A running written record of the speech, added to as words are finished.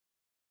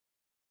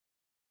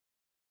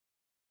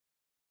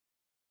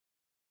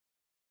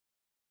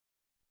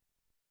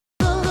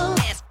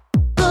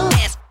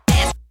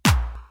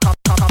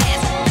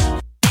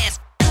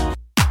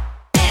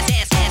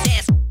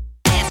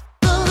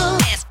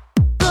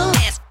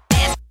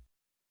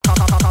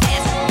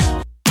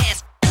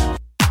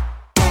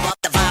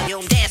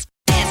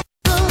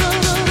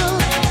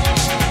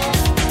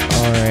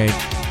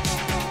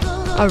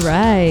All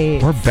right.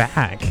 We're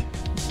back.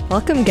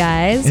 Welcome,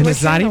 guys. And We're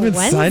it's not here on even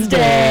Wednesday.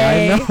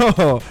 Sunday. I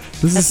know.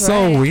 This That's is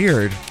so right.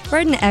 weird. We're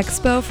at an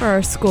expo for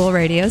our school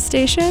radio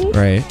station.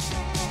 Right.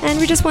 And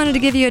we just wanted to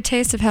give you a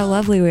taste of how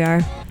lovely we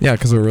are. Yeah,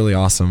 because we're really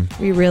awesome.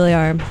 We really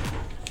are.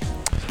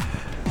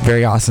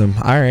 Very awesome.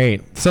 All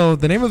right. So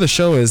the name of the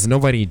show is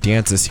Nobody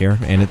Dances Here,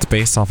 and it's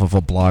based off of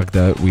a blog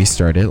that we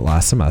started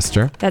last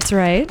semester That's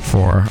right.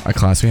 for a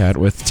class we had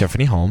with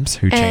Tiffany Holmes,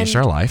 who changed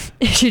our life.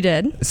 She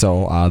did.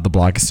 So the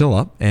blog is still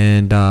up,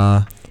 and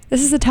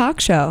This is a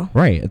talk show.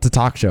 right, it's a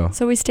talk show.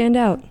 So we stand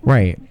out.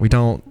 Right. We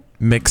don't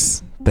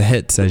mix the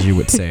hits, as you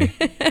would say.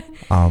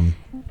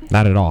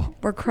 Not at all.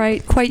 We're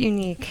quite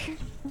unique.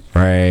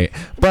 Right.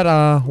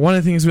 But one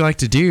of the things we like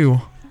to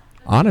do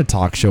on a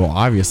talk show,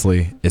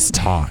 obviously, is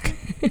talk.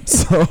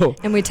 So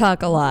And we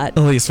talk a lot.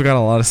 at least we got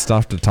a lot of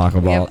stuff to talk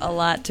We have about. a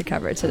lot to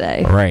cover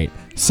today. Right.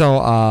 So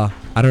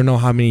I don't know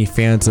how many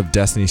fans of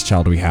Destiny's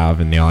Child we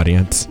have in the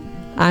audience.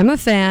 I'm a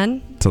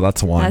fan. So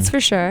that's one. That's for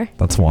sure.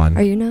 That's one.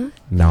 Are you not?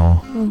 No.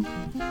 Oh.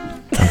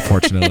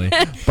 Unfortunately.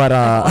 But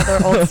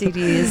Other old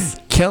CDs.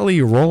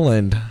 Kelly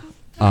Rowland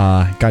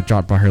got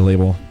dropped by her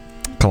label,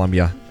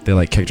 Columbia.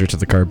 They kicked her to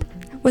the curb.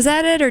 Was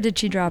that it, or did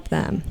she drop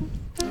them?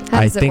 How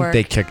I does it think work?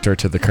 they kicked her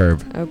to the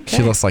curb. Okay.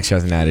 She looks like she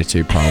has an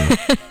attitude problem.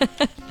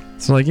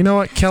 So you know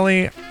what,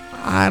 Kelly?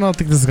 I don't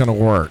think this is gonna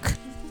work.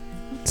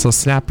 So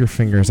snap your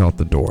fingers out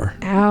the door.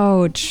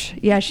 Ouch.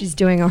 Yeah, she's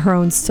doing her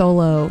own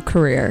solo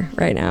career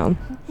right now.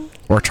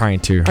 Or trying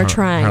to. Or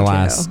trying her to.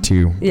 last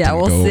two. Yeah, didn't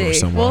we'll go over see.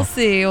 so well.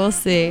 We'll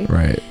see.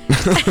 Right.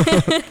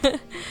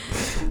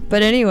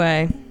 But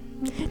anyway,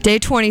 Day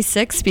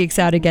 26 speaks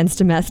out against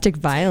domestic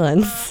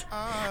violence.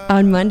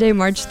 On Monday,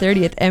 March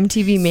 30th,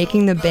 MTV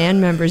making the band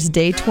members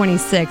Day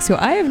 26, who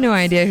I have no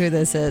idea who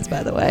this is,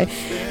 by the way,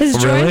 has Really?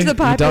 joined You the don't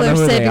popular know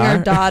who they Saving Our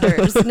are?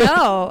 Daughters.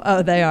 No.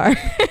 Oh, they are.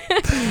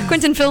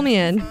 Quentin, fill me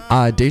in.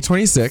 Day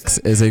 26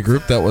 is a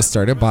group that was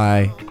started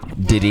by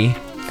Diddy.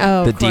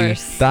 Oh, The of D,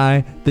 course.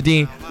 the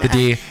D,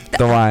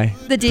 the Y.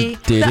 The D,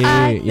 Diddy. the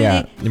I,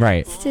 Yeah, the D.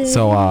 right.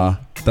 So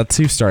that's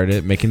who started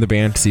it, making the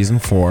band season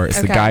 4. It's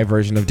the Okay. guy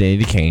version of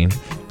Danity Kane.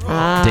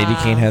 Ah.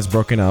 Danity Kane has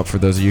broken up, for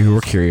those of you who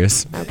were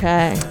curious.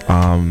 Okay.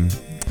 And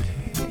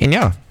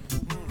yeah,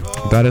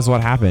 that is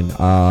what happened.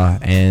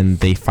 And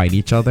they fight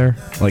each other,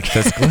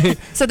 physically.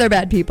 So they're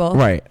bad people.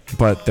 Right.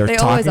 But they're They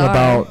always talking are.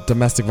 about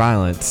domestic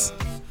violence.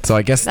 So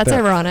I guess That's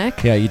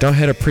ironic. Yeah, you don't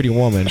hit a pretty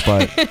woman,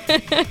 but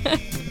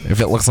if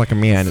it looks like a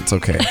man, it's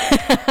okay.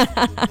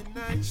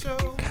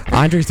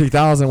 Andre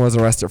 3000 was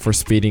arrested for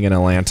speeding in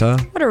Atlanta.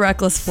 What a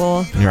reckless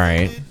fool.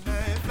 Right.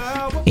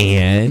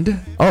 And,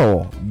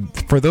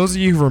 for those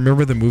of you who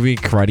remember the movie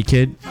Karate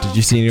Kid, did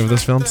you see any of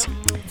those films?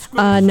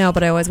 No,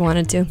 but I always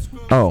wanted to.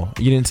 Oh,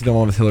 you didn't see the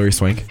one with Hilary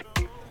Swank?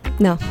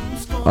 No.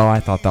 Oh, I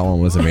thought that one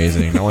was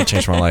amazing. That one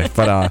changed my life.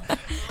 But I didn't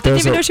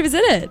there's even know she was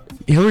in it.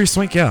 Hilary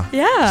Swank, yeah.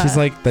 Yeah. She's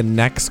like the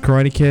next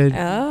Karate Kid.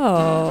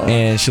 Oh.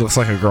 And she looks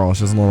like a girl.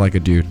 She doesn't look like a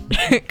dude.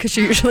 Because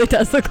she usually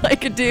does look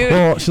like a dude.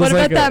 Well, she what looks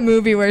about like that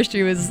movie where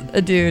she was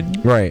a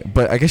dude? Right.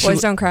 But I guess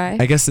Boys Don't Cry?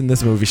 I guess in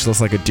this movie she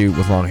looks like a dude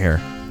with long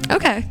hair.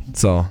 Okay.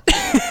 So.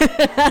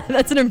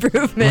 That's an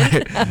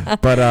improvement.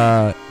 Right.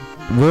 But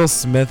Will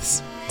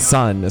Smith's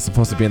son is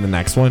supposed to be in the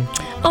next one.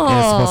 Oh. And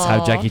it's supposed to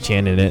have Jackie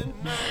Chan in it.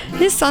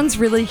 His son's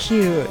really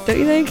cute, don't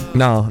you think?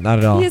 No, not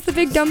at all. He has the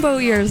big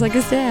Dumbo ears like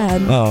his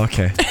dad. Oh,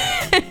 okay.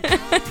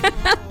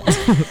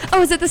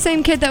 Oh, is it the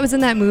same kid that was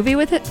in that movie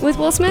with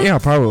Will Smith? Yeah,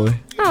 probably.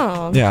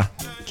 Oh. Yeah.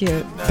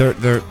 Cute.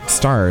 They're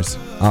stars.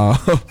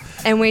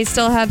 And we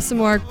still have some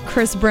more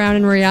Chris Brown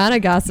and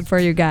Rihanna gossip for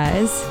you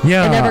guys.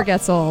 Yeah. It never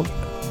gets old.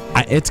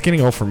 It's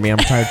getting old for me. I'm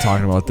tired of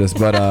talking about this,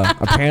 but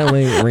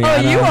apparently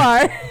Rihanna. Oh, you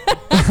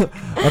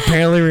are.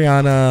 Apparently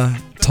Rihanna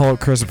told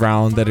Chris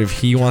Brown that if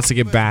he wants to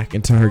get back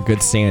into her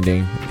good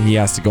standing, he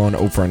has to go on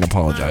Oprah and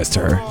apologize to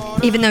her.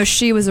 Even though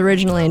she was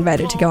originally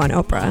invited to go on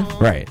Oprah.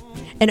 Right.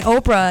 And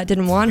Oprah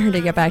didn't want her to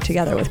get back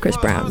together with Chris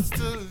Brown.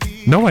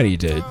 Nobody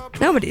did.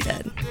 Nobody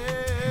did.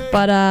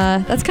 But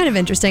that's kind of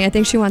interesting. I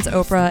think she wants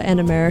Oprah and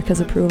America's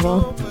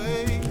approval.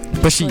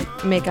 But she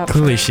Make up.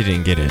 clearly she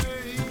didn't get it.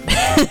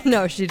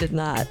 No, she did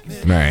not.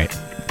 Right.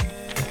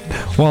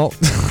 Well,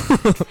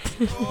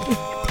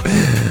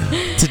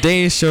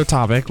 today's show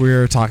topic,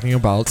 we're talking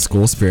about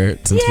school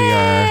spirit since we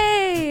are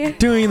Yay!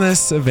 doing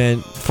this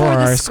event for the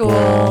our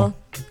school,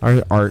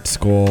 our art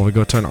school. We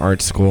go to an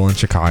art school in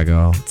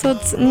Chicago. So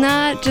it's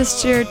not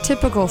just your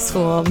typical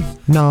school.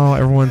 No,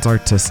 everyone's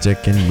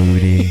artistic and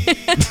moody.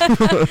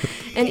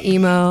 And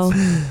emo.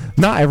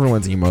 Not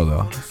everyone's emo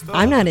though.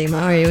 I'm not emo.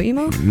 Are you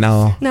emo?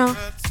 No, No.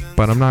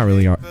 but I'm not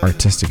really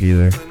artistic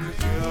either.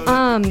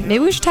 Maybe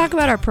we should talk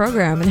about our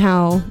program and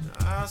how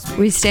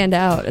we stand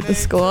out at the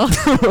school.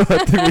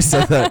 I think we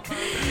said that.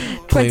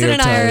 Quentin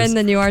and I are times. in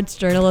the New Arts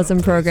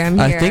Journalism program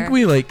here. I think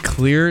we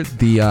cleared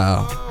the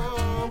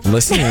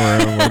listening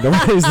room where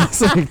nobody's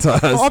listening to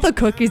us. all the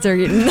cookies are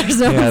eaten. There's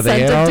no Yeah,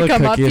 they had all incentive to the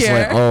come up cookies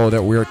here.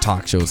 that weird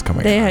talk show's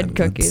coming They on. had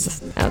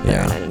cookies out there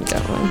yeah. and I didn't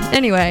get one.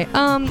 Anyway,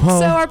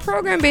 so our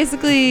program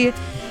basically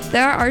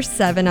there are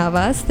 7 of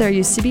us. There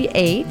used to be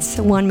 8.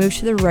 One moved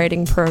to the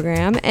writing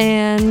program,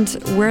 and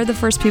we're the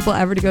first people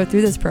ever to go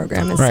through this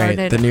program. It Right,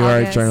 started the new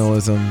art August.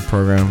 journalism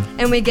program.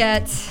 And we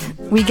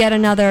get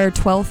another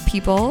 12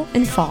 people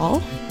in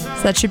fall.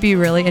 So that should be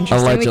really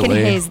interesting. We Allegedly.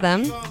 can haze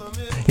them.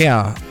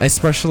 Yeah,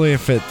 especially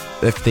if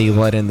they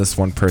let in this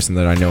one person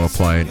that I know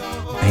applied.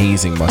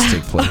 Hazing must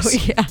take place.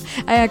 Oh yeah,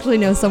 I actually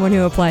know someone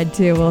who applied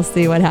too. We'll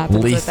see what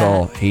happens.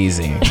 Lethal With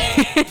hazing.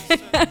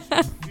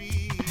 that.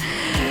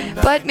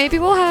 But maybe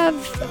we'll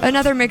have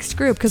another mixed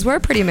group because we're a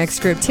pretty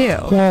mixed group too.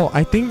 Well,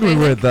 I think we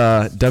were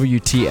the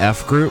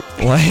WTF group.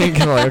 Like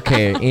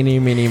okay, eeny,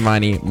 meeny,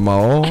 miny,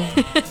 mo.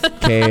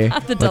 Okay,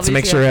 The let's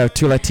make WTF. sure we have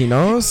 2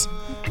 Latinos.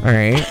 All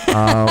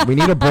right, we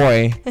need a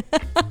boy.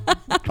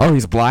 Oh,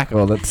 he's black.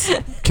 Oh, that's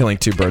killing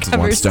 2 birds with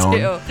one Covers stone.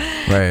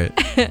 2. Right,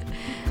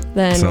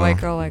 Then So- white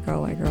girl, white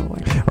girl, white girl,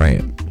 white girl.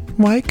 right.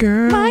 White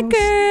girl. My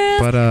girl.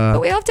 But But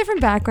we all have different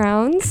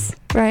backgrounds,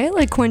 right?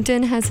 Like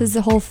Quentin has his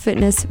whole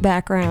fitness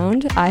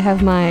background. I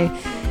have my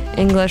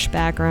English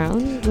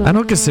background. I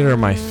don't consider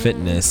my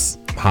fitness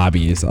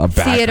hobbies a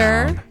background.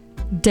 Theater,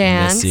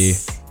 dance.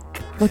 Missy.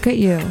 Look at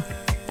you.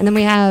 And then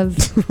we have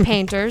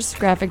painters,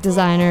 graphic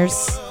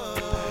designers.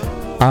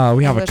 We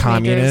have a English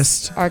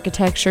communist. majors,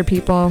 architecture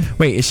people.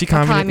 Wait, is she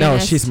communist? No,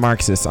 communist. she's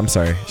Marxist. I'm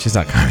sorry. She's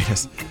not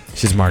communist.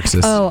 She's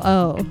Marxist.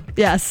 Oh,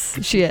 yes,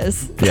 she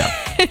is. Yeah.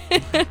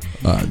 There's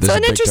So a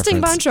an big interesting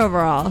difference. bunch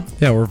overall.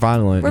 Yeah, we're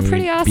violent. We're and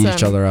pretty we Beat each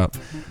awesome. other up.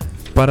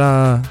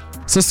 But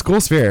so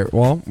school spirit.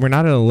 Well, we're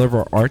not at a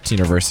liberal arts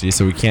university,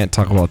 so we can't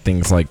talk about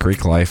things like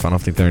Greek life. I don't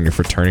think they're in your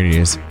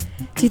fraternities.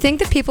 Do you think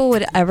that people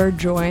would ever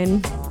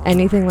join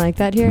anything like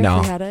that here? No.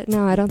 If we had it?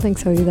 No, I don't think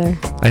so either.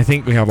 I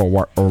think we have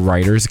a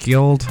writers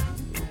guild,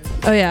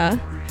 Oh yeah.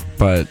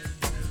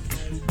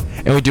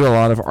 and we do a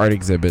lot of art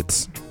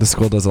exhibits. The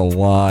school does a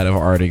lot of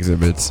art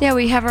exhibits. Yeah,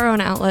 we have our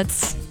own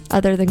outlets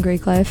other than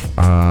Greek life.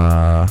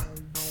 Uh,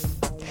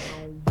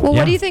 Well, Yeah.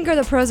 what do you think are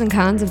the pros and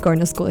cons of going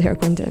to school here,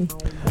 Quentin?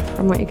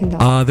 From what you can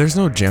tell. there's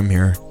no gym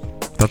here.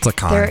 That's a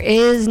con. There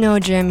is no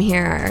gym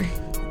here.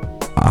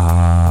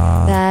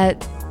 Uh,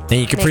 That and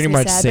you can makes pretty me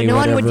much sad, say but no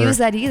whatever. one would use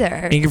that either.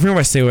 And you can pretty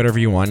much say whatever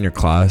you want in your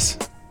class.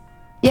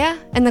 Yeah,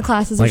 and the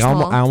classes Like are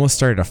small. I almost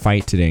started a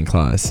fight today in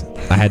class.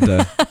 I had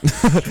to.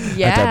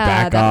 yeah,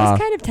 back that off. was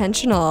kind of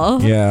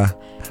tensional. Yeah.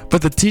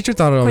 But the teacher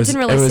thought it was, Quentin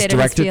really it was stated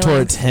his directed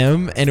towards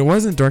him, and it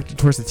wasn't directed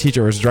towards the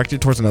teacher. It was directed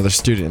towards another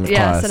student in the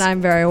Yes, class. and I'm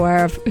very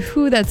aware of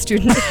who that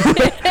student is.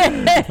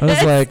 I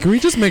was like, can we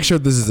just make sure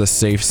this is a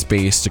safe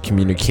space to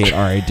communicate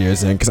our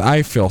ideas in? Because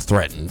I feel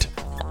threatened.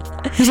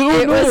 He's like,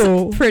 oh, It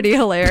no. was pretty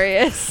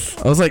hilarious.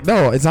 I was like,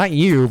 no, it's not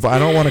you, but I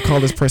don't want to call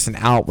this person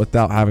out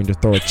without having to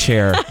throw a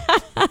chair.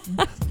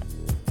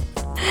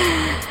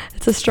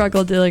 It's a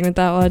struggle dealing with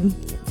that one.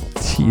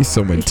 He's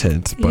so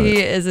intense, but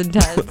He is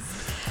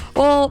intense.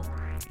 Well,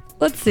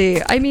 let's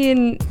see. I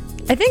mean,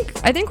 I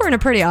think we're in a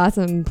pretty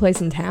awesome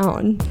place in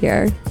town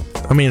here.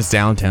 I mean, it's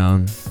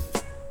downtown.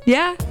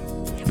 Yeah.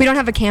 We don't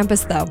have a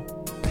campus though.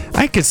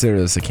 I consider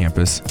this a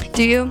campus.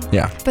 Do you?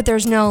 Yeah. But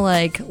there's no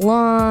like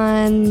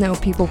lawn, no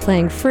people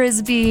playing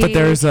frisbee. But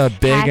there's a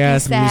big hacky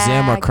ass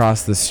museum sack.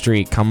 across the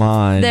street. Come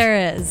on.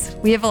 There is.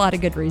 We have a lot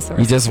of good resources.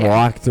 You just here.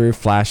 walk through,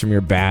 flash them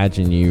your badge,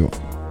 and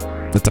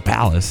it's a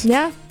palace.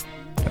 Yeah.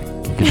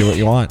 You can do what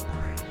you want.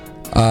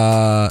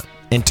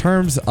 In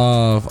terms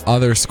of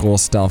other school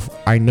stuff,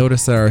 I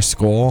noticed that our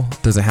school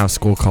doesn't have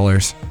school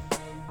colors.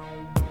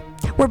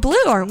 We're blue,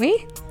 aren't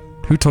we?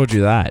 Who told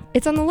you that?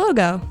 It's on the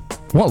logo.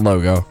 What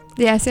logo?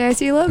 The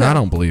SAIC logo. I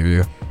don't believe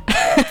you.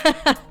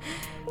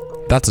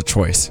 That's a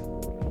choice.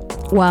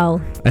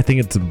 Well, I think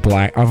it's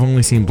black. I've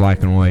only seen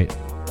black and white.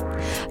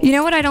 you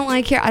know what I don't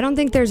like here? I don't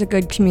think there's a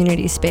good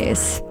community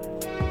space.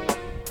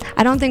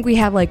 I don't think we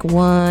have like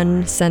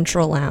one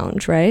central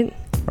lounge, right?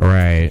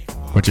 Right.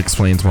 Which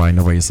explains why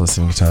nobody's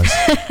listening to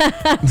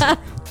us.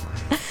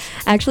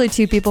 Actually,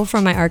 2 people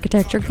from my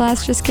architecture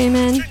class just came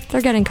in.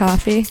 They're getting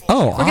coffee.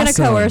 Oh, We're going to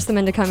awesome. coerce them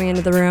into coming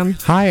into the room.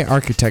 Hi,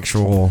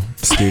 architectural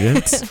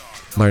students.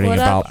 Learning What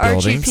about up, Archie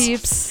buildings.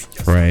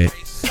 peeps? Right.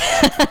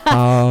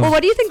 Well,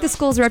 what do you think the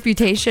school's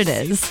reputation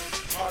is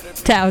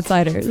to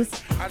outsiders?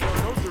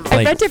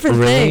 I've read different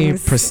really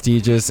things.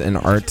 prestigious and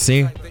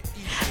artsy.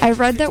 I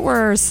read that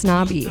we're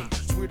snobby.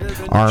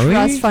 Are we?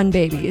 Trust fund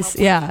babies.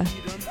 Yeah.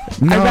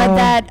 No.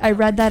 I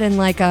read that in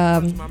like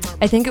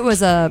I think it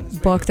was a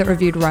book that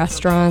reviewed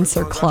restaurants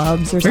or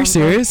clubs or Are something. you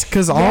serious?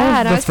 Because all Yeah, of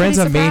and I the was friends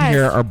pretty I've made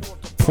here are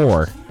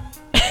poor.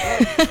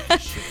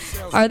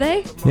 Are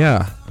they?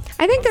 Yeah.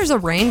 I think there's a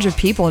range of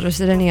people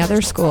just at any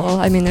other school.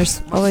 I mean,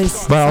 there's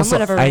always But also,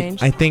 somewhat of a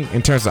range. I think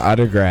in terms of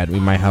undergrad, we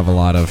might have a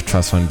lot of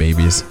trust fund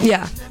babies.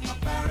 Yeah.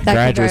 That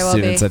Graduate could very well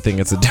students, be. I think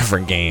it's a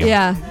different game.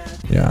 Yeah.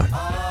 Yeah.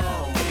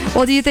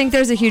 Well, do you think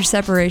there's a huge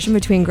separation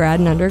between grad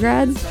and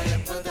undergrad?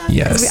 'Cause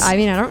Yes. I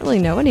mean, I don't really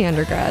know any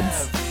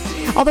undergrads.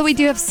 Although we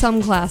do have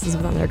some classes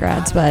with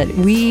undergrads, but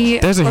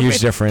There's a huge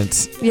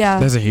difference. Yeah.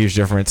 There's a huge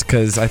difference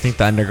because I think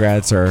the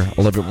undergrads are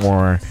a little bit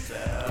more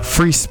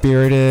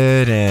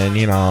free-spirited and,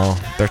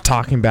 they're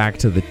talking back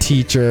to the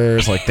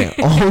teachers like they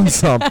own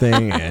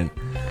something and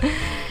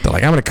They're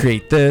like, I'm gonna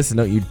create this, and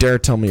don't you dare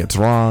tell me it's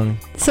wrong.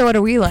 So what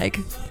are we like?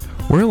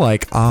 We're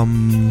like,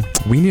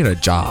 we need a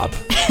job.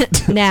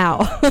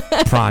 Now.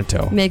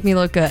 Pronto. Make me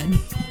look good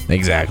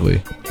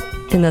Exactly.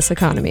 in this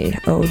economy.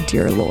 Oh,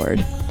 dear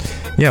Lord.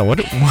 Yeah,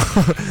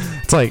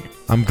 it's like,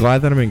 I'm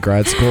glad that I'm in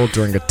grad school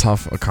during a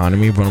tough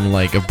economy, but I'm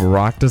like, if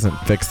Barack doesn't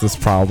fix this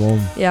problem.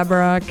 Yeah,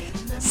 Barack.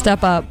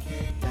 Step up.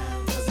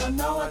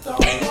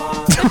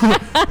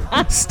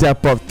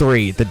 Step Up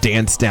 3, The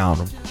Dance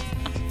Down.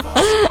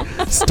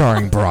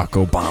 Starring Barack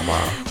Obama.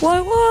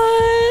 What?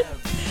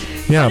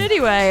 Yeah. But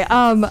anyway,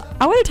 I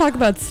want to talk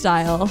about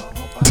style.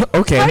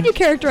 Okay. How would you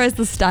characterize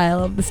the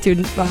style of the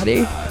student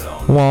body?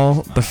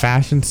 Well, the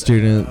fashion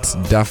students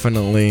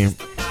definitely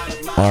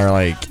are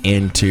like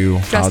into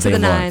how Dressed to they the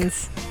look.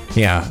 nines.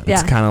 Yeah, it's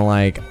Yeah. kind of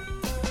like,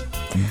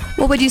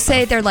 Well, would you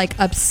say they're like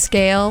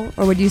upscale,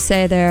 or would you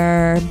say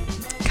they're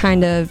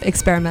kind of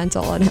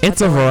experimental? And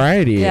it's a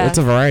variety. Yeah. It's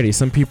a variety.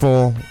 Some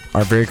people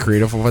are very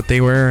creative with what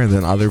they wear, and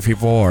then other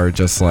people are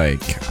just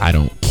like, I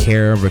don't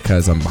care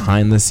because I'm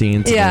behind the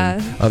scenes. And Yeah.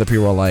 then other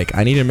people are like,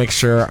 I need to make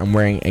sure I'm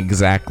wearing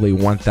exactly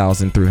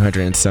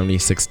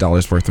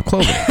 $1,376 worth of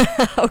clothing.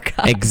 Oh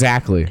God.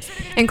 Exactly.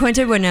 And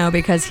Quentin would know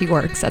because he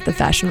works at the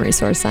Fashion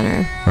Resource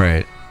Center,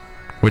 Right.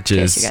 Which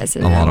case is you guys a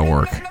didn't lot know. of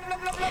work.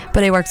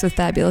 but he works with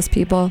fabulous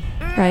people,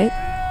 right?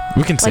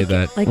 We can say Like-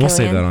 that. like We'll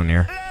say Gillian. that on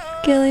air.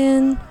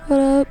 Gillian, what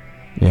up?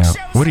 Yeah.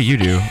 What do you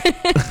do?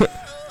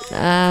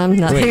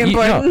 Nothing Wait,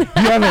 important.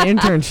 you have an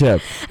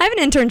internship. I have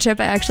an internship.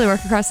 I actually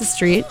work across the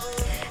street,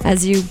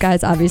 as you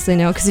guys obviously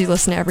know because you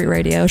listen to every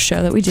radio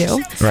show that we do.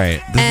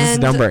 Right. This is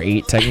And- number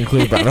 8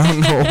 technically, but I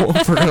don't know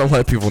if we're going to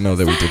let people know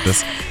that we did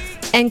this.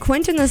 And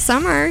Quentin, this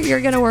summer,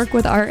 you're going to work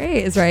with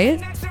RAs, right?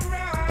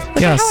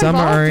 Look Yeah, at how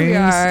summer involved RAs. we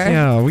are.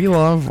 Yeah, we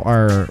love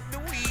our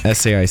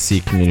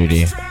SAIC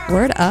community.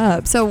 Word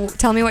up. So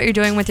tell me what you're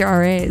doing with your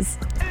RAs.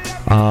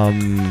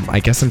 I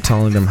guess I'm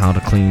telling them how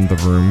to clean the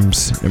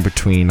rooms in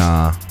between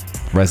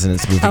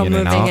residents moving in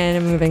and out. in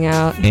and moving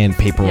out. And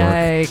paperwork.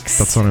 Yikes.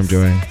 That's what I'm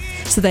doing.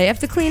 So they have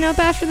to clean up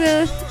after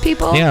the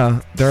people? Yeah,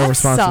 they're That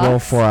responsible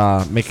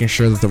sucks. for making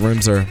sure that the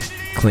rooms are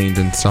cleaned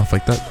and stuff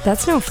like that.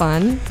 That's no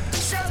fun.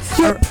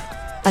 Or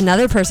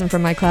another person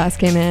from my class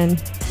came in.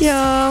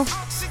 Yo.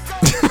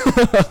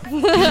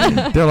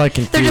 They're like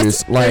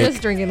confused. They're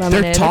just drinking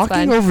lemonade. They're It's talking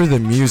fine. over the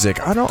music.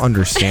 I don't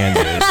understand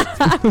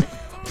it.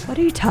 What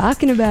are you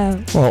talking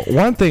about? Well,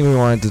 one thing we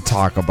wanted to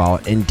talk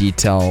about in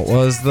detail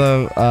was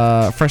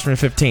the freshman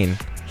 15,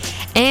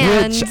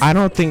 And which I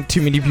don't think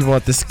too many people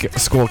at this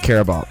school care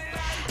about.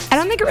 I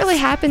don't think it really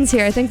happens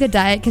here. I think the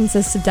diet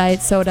consists of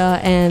diet soda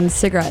and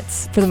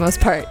cigarettes for the most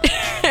part.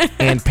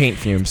 And paint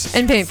fumes.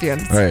 And paint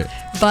fumes. Right.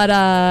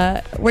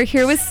 But we're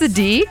here with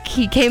Sadiq.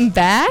 He came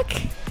back.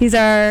 He's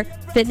our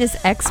fitness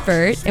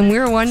expert. And we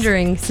were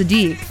wondering,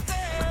 Sadiq,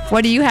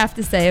 what do you have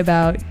to say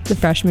about the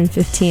freshman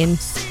 15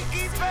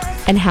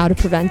 and how to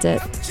prevent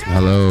it?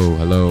 Hello.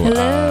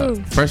 Hello.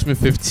 Freshman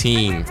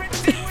 15.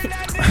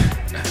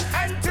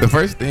 The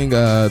first thing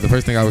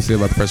I would say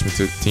about the freshman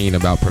 15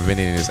 about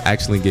preventing it is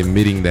actually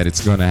admitting that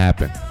it's going to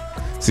happen.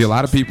 See, a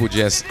lot of people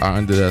just are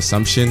under the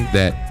assumption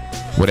that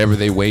whatever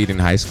they weighed in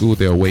high school,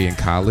 they'll weigh in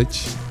college,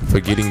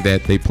 forgetting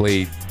that they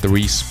played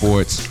 3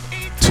 sports,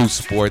 2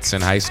 sports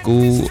in high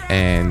school,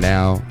 and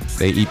now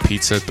they eat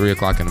pizza at 3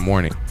 o'clock in the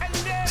morning.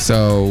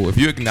 So if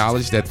you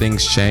acknowledge that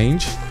things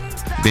change,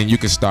 then you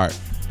can start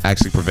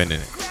actually preventing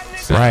it.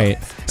 So, Right.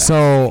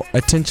 So,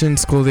 attention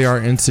School of the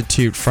Art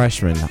Institute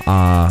freshmen,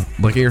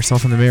 look at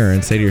yourself in the mirror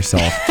and say to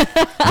yourself,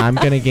 I'm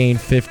going to gain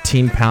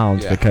 15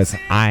 pounds Yeah. because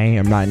I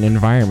am not in an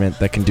environment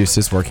that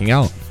conduces working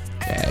out.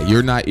 Yeah,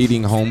 you're not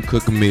eating home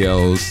cooked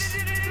meals.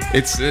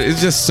 It's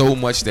just so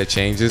much that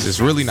changes. It's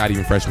really not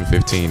even freshman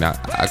 15.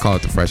 I call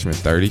it the freshman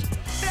 30.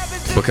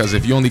 Because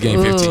if you only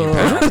gain 15 Ooh.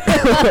 pounds,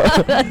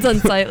 That's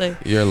unsightly.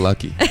 you're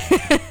lucky.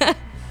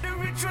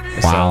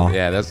 Wow. So,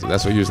 yeah,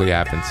 that's what usually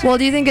happens. Well,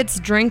 do you think it's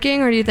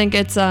drinking or do you think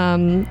it's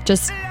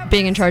just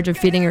being in charge of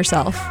feeding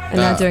yourself and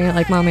not doing it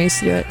like Mama used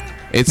to do it?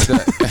 It's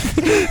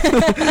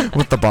the,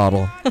 With the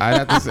bottle. I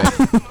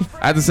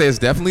have to say it's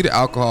definitely the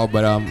alcohol,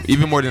 but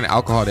even more than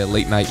alcohol, that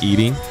late night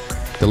eating.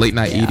 The late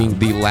night eating,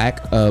 the lack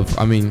of,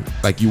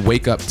 like you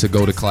wake up to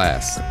go to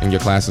class and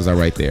your classes are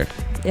right there.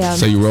 Yeah.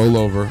 So you roll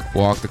over,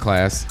 walk to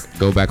class,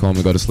 go back home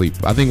and go to sleep.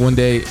 I think one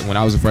day when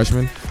I was a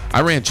freshman, I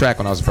ran track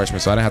when I was a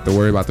freshman, so I didn't have to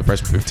worry about the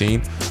freshman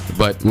 15.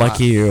 But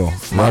Lucky you.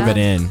 Rub it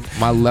in.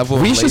 my level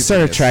of We should start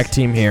a laziness- track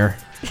team here.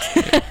 You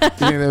think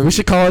that We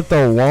should call it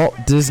the Walt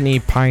Disney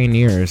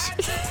Pioneers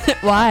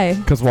Why?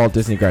 because Walt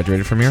Disney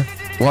graduated from here.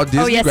 Walt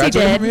Disney yes, he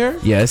graduated did. from here?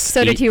 Yes.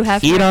 So did Hugh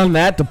Hefner. Eat on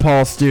that,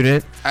 DePaul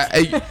student.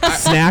 I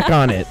Snack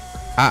on it.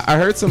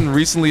 heard something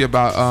recently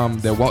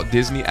about that Walt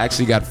Disney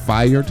actually got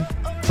fired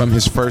from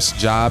his first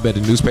job at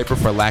a newspaper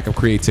for lack of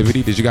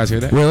creativity. Did you guys hear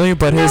that? Really?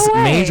 But No his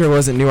way. major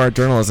wasn't new art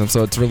journalism,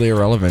 so it's really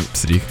irrelevant,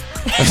 Sadiq.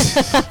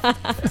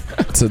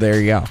 So there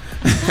you go.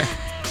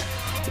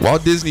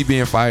 Walt Disney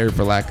being fired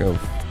for lack of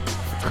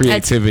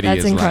creativity That's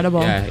is like-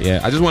 incredible. yeah.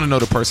 I just want to know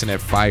the person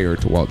that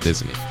fired Walt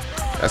Disney.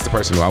 That's the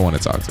person who I want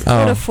to talk to.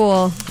 What Oh, a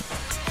fool.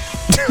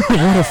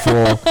 what a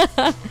fool.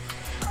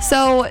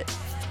 So,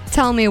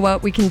 tell me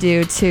what we can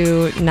do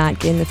to not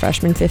gain the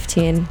freshman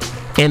 15.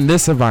 In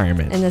this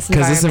environment. In this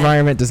Because this environment.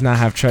 environment does not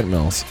have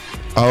treadmills.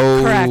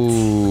 Oh. Correct.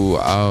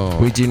 Oh.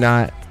 We do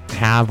not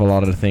have a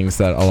lot of the things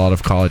that a lot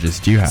of colleges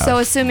do have. So,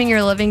 assuming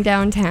you're living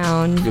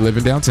downtown, You're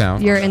living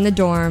downtown. you're in the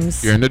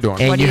dorms. You're in the dorm.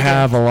 and what do you you do?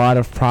 have a lot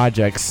of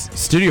projects,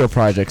 studio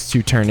projects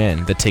to turn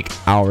in that take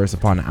hours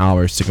upon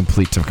hours to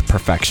complete to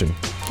perfection.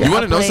 You're You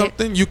want to up know late.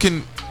 something? You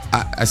can.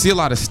 I see a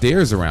lot of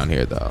stairs around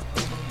here, though.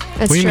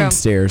 That's what do you true. mean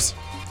stairs?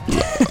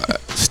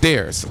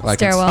 Stairs. Like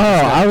Stairwell.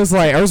 Oh, I was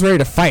ready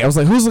to fight. I was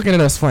like, who's looking at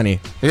us funny?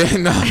 Yeah,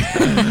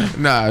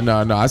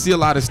 no. I see a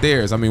lot of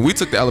stairs. I mean, we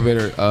took the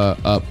elevator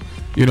up.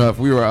 You know, if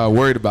we were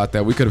worried about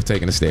that, we could have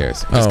taken the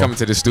stairs. Just Oh. coming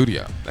to the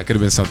studio. That could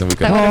have been something we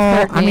could That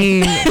have. would've hurt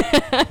me. I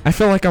mean, I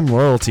feel like I'm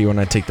royalty when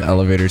I take the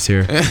elevators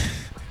here.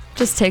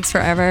 Just takes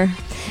forever.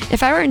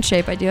 If I were in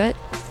shape, I'd do it.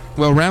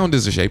 Well, round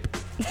is a shape.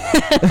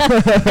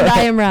 But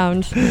I am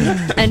round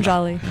and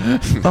jolly.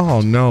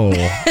 Oh no.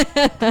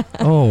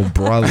 Oh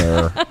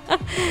brother.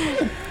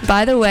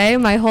 By the way,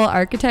 my whole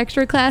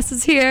architecture class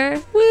is here.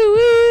 Woo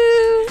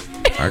woo!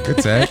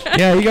 Architect.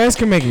 Yeah, you guys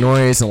can make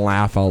noise and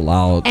laugh out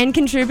loud. And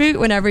contribute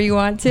whenever you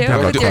want to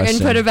have a with your question.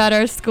 input about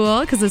our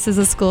school, because this is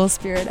a school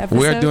spirit episode.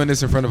 We're doing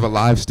this in front of a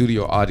live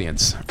studio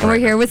audience. And we're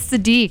here with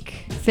Sadiq,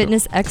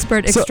 fitness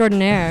expert So-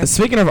 extraordinaire.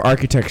 Speaking of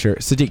architecture,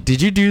 Sadiq,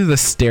 did you do the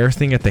stair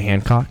thing at the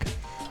Hancock?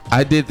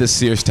 I did the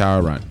Sears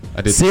Tower run.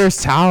 I did. Sears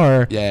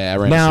Tower. Yeah,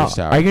 I ran Now, the Sears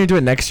Tower. are you gonna do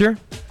it next year?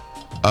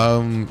 Yes,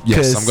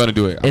 'Cause I'm gonna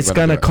do it. It's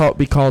gonna do it.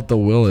 be called the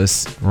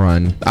Willis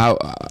Run. I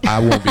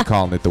won't be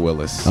calling it the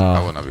Willis.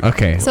 I will not be.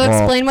 Okay. So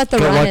explain what the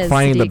good run luck is,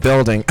 finding the Sadiq.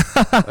 building.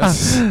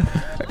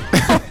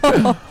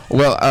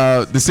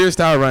 Well, the Sears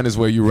Tower run is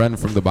where you run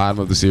from the bottom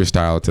of the Sears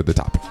Tower to the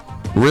top.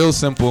 Real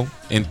simple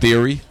in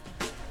theory,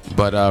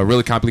 but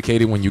really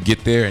complicated when you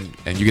get there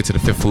and you get to the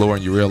 5th floor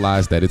and you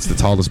realize that it's the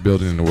tallest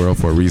building in the world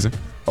for a reason.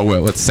 Oh,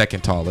 well, it's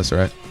second tallest,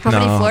 right? How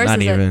many floors not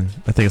is even.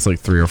 I think it's like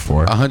 3 or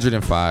 4.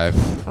 105.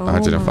 Oh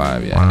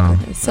 105, my yeah. Wow.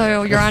 it?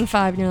 So you're on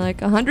 5 and you're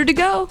like, 100 to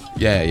go?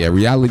 Yeah.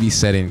 Reality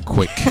set in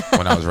quick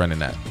when I was running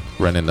that.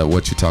 Running the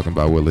what you talking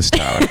about Willis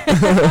Tower.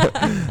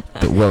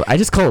 I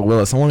just call it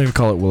Willis. I won't even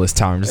call it Willis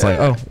Tower. I'm just like,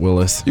 oh,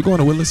 Willis. You going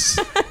to Willis?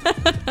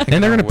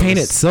 And they're gonna paint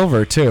it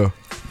silver too.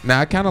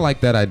 Nah, I kind of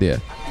like that idea.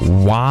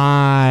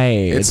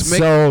 Why? It's It's make-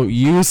 so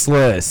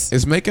useless.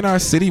 It's making our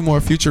city more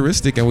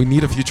futuristic, and we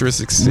need a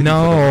futuristic city. for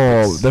No,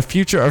 purpose. the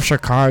future of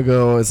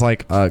Chicago is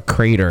like a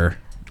crater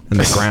in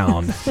the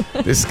ground.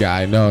 This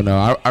guy, no.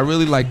 I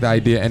really like the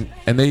idea,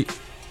 and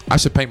I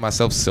should paint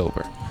myself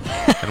silver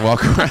and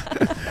walk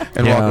around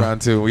Yeah. walk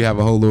around too. We have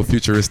a whole little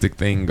futuristic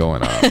thing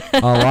going on. A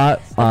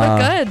lot. look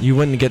good. You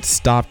wouldn't get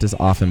stopped as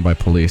often by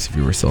police if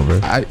you were silver.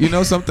 You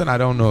know something? I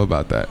don't know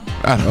about that.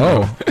 I don't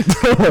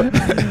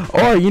know.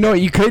 Or you know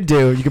what you could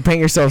do? You could paint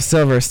yourself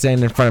silver,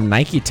 stand in front of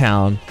Nike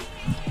Town,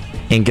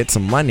 and get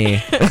some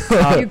money.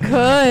 You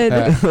could.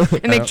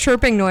 And make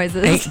chirping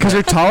noises. Because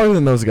you're taller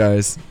than those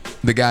guys.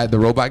 the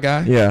robot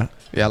guy. Yeah.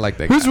 Yeah, I like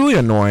that. Who's guy. really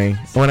annoying?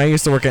 When I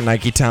used to work at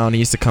Nike Town, he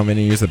used to come in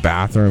and use the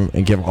bathroom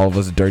and give all of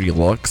us dirty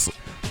looks.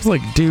 I was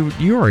like, dude,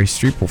 you are a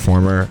street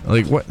performer.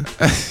 Like, what?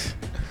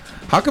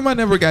 How come I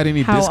never got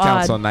any How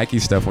discounts odd. on Nike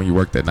stuff when you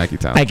worked at Nike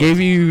Town? I gave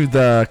you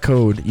the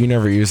code. You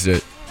never used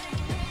it.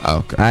 Oh,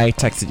 okay. I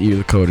texted you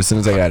the code as soon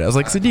as I got it. I was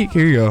like, Sadiq,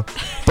 here you go.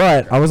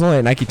 But I was only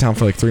at Nike Town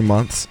for like 3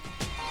 months.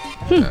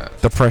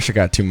 The pressure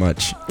got too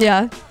much.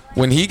 Yeah.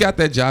 When he got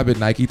that job at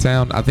Nike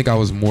Town, I think I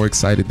was more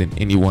excited than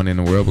anyone in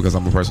the world because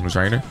I'm a personal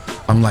trainer.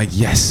 I'm like,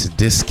 yes,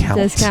 discount.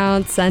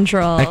 Discount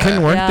Central. I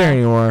couldn't work Yeah. there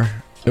anymore.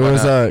 It Why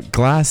was not? a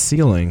glass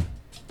ceiling.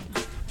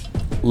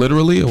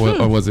 Literally,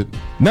 or was it?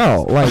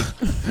 No, like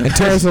in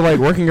terms of like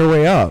working your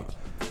way up.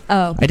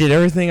 Oh. I did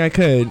everything I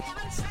could,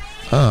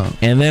 Oh,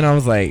 and then I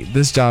was like,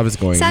 this job is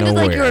going Sounded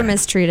nowhere. like you were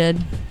mistreated.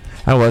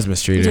 I was You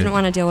mistreated. didn't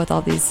want to deal with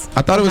all these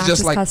I thought it was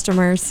just obnoxious like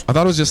customers. I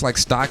thought it was just like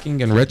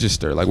stocking and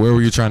register. Like, where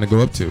were you trying to go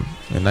up to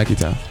in Nike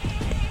Town?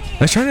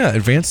 I was trying to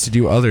advance to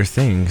do other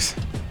things.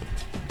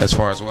 As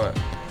far as what?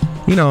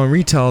 You know, in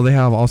retail, they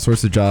have all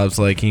sorts of jobs.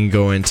 Like, you can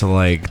go into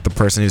like the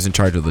person who's in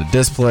charge of the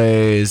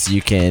displays.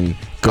 You can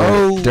go.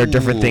 Oh. There are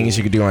different things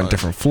you can do on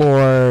different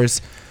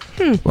floors.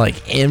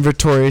 Like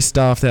inventory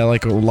stuff. They had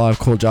like a lot of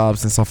cool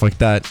jobs and stuff like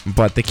that.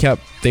 But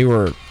they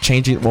were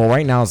changing. Well,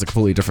 right now it's a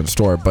completely different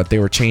store. But they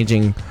were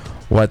changing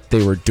what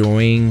they were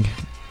doing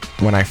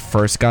when I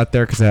first got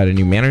there because they had a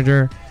new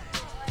manager.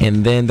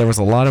 And then there was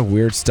a lot of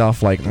weird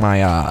stuff. Like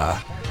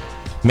my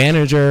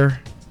manager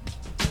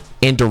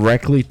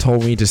indirectly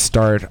told me to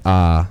start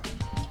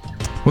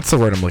what's the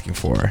word I'm looking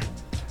for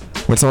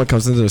when someone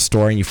comes into the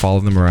store and you follow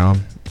them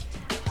around.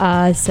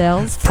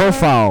 Sales.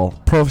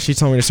 She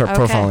told me to start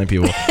Okay. profiling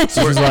people.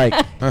 So she was like,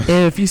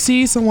 if you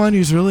see someone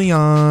who's really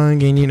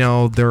young and you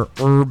know they're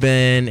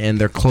urban and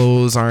their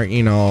clothes aren't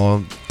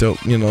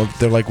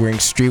they're like wearing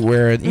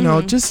streetwear, you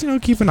know, just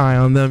keep an eye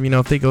on them. You know,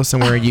 if they go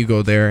somewhere, you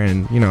go there,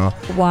 and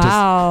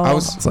Wow.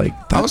 it's like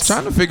I was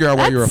trying to figure out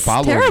why you were That's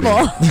following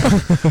terrible.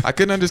 me. I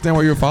couldn't understand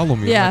why you were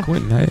following me. Yeah. I'm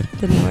like, Quentin, hey.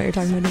 Didn't know what you're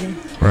talking about again.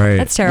 right.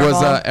 That's terrible.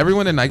 Was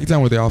everyone in Nike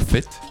Town, were they all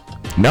fit?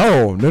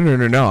 No.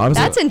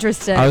 That's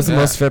interesting. I was the Yeah.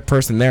 most fit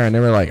person there, and they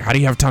were like, "How do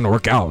you have time to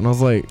work out?" And I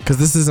was like, "Because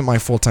this isn't my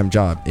full-time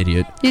job,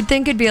 idiot." You'd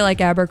think it'd be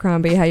like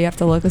Abercrombie, how you have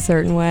to look a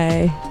certain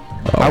way.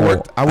 I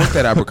worked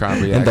at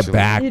Abercrombie in actually. the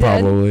back, You did?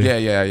 probably.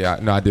 Yeah.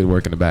 No, I did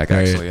work in the back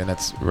Right. actually, and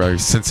that's a very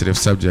sensitive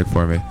subject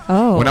for me.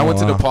 Oh. When I went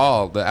to wow.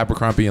 DePaul, the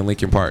Abercrombie in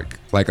Lincoln Park,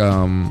 like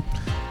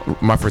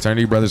my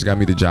fraternity brothers got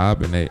me the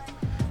job, and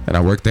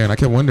I worked there, and I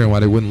kept wondering why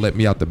they wouldn't let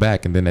me out the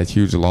back, and then that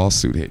huge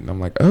lawsuit hit, and I'm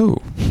like, oh,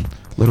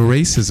 little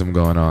racism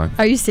going on.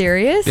 Are you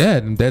serious? Yeah,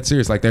 I'm dead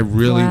serious. Like they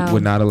really Wow.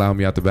 would not allow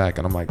me out the back,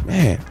 and I'm like,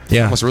 man,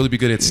 Yeah. I must really be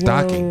good at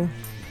stocking. Whoa.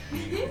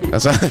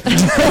 That's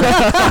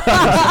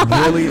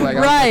really like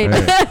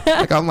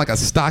Right. I'm like a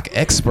stock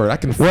expert. I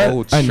can What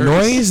fold shirts.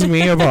 annoys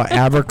me about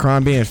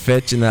Abercrombie and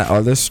Fitch and that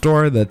other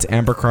store that's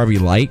Abercrombie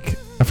like,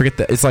 I forget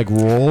that, it's like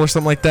Roll or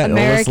something like that. It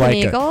looks American like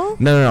Eagle?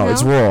 No,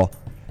 it's No? Roll.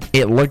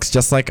 It looks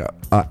just like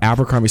a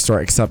Abercrombie store,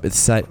 except it's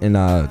set in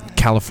a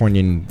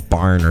Californian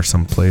barn or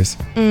someplace,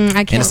 I can't and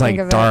it's think like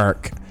of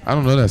dark. I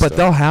don't know that But stuff.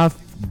 they'll have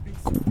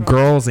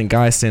girls and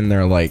guys sitting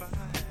there like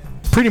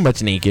pretty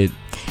much naked,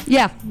 it.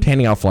 Yeah.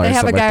 handing out flyers. They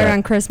have a stuff guy like that.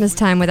 around Christmas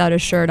time without a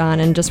shirt on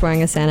and just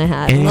wearing a Santa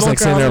hat. And he's Little like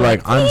sitting girls there are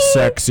like, I'm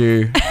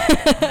sexy.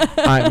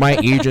 My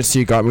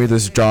agency got me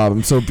this job.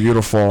 I'm so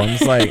beautiful. I'm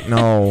just like,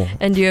 no,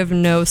 and you have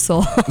no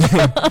soul.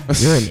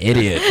 you're an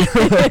idiot.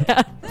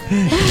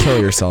 Kill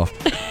yourself.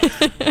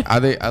 Are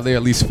they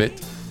at least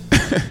fit?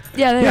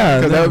 Yeah, they Yeah,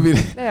 are. 'Cause that would be.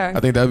 They are. I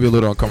think that would be a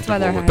little why they're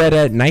uncomfortable. high. But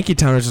at Nike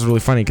Town, it was just really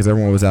funny because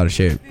everyone was out of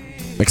shape,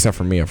 except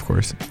for me, of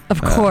course.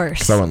 Of course.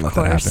 'cause I wouldn't let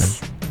of that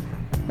course.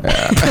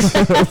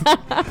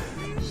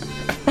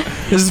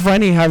 This is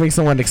funny having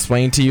someone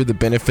explain to you the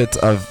benefits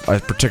of a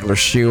particular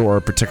shoe or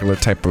a particular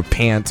type of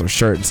pants or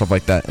shirt and stuff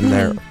like that, and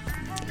they're,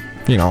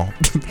 you know,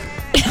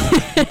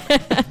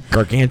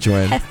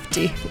 gargantuan.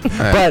 Hefty.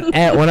 But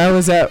when I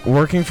was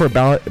working for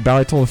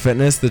Ballatola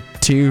Fitness, the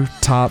two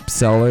top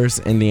sellers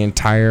in the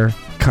entire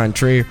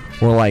country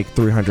were like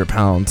 300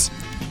 pounds.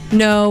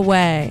 No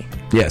way.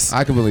 Yes.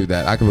 I can believe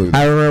that. I can believe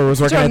I that. remember I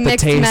was working So a at the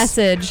mixed Taste.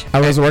 message. I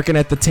was working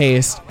at the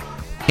Taste,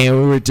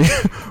 and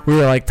we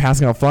were like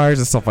passing out flyers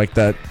and stuff like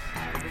that.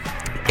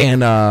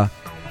 And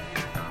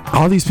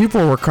all these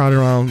people were crowded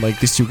around like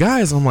these two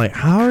guys. I'm like,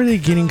 how are they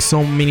getting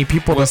so many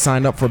people to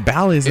sign up for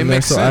ballets and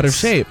they're so out of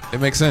shape? It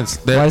makes sense.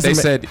 Why They does it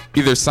said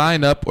either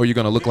sign up or you're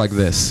gonna look like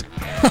this.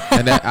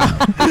 And that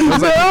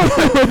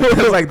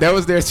that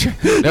was their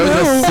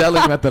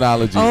selling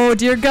methodology. Oh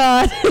dear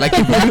God. Like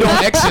if you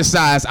don't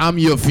exercise, I'm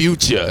your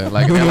future.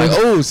 Like they're like,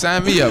 oh,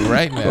 sign me up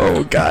right now.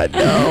 Oh God,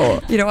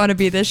 no! You don't want to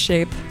be this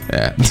shape.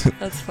 Yeah.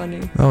 That's funny.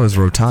 That was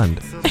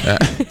rotund.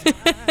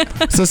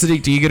 So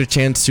Sadiq, do you get a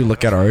chance to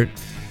look at art?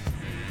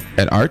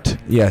 At art?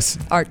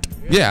 Art.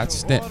 Yeah,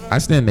 I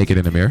stand naked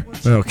in the mirror.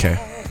 Okay.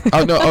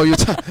 Oh no! Oh, you're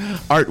talking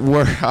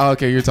artwork. Oh,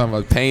 okay, you're talking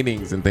about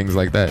paintings and things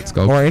like that. It's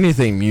called. Or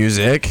anything,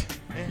 music.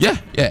 Yeah.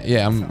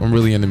 I'm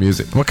really into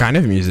music. What kind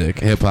of music?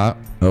 Hip hop,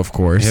 Of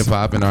course. hip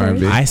hop and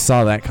R&B. I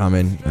saw that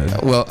coming.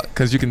 Well,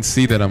 because you can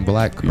see that I'm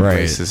black. You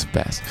Right. racist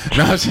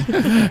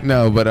bastard.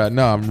 No,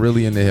 no, I'm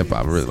really into hip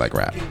hop. I really like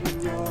rap.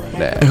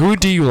 Yeah. Who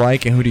do you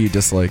like and who do you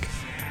dislike?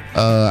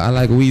 I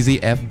like Weezy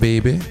F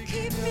Baby.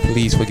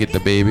 Please forget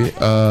the baby.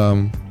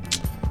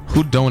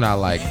 Who don't I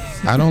like?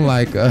 I don't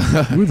like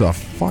Who the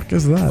fuck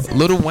is that?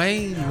 Lil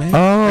Wayne, man.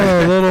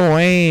 Oh, Lil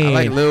Wayne. I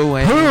like Lil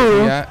Wayne.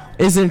 Who Yeah.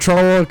 is in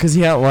trouble because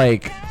he had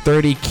like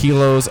 30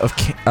 kilos of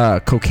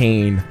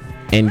cocaine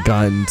and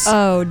guns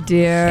Oh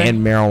dear.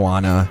 and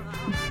marijuana.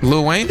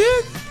 Lil Wayne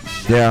did?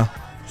 Yeah.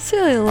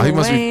 Silly Lil Oh, he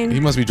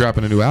Wayne. must be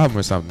dropping a new album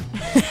or something.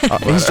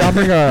 He's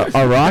dropping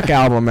a rock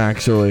album,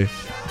 actually.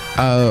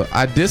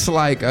 I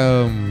dislike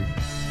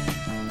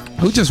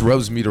who just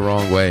rubs me the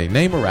wrong way.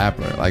 Name a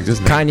rapper, like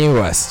just name. Kanye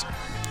West,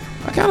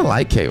 I kind of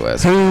like K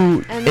West.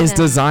 who Eminem. is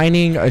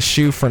designing a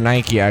shoe for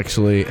Nike,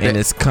 actually, and Yeah.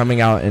 it's coming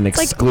out in like-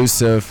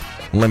 exclusive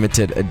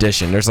limited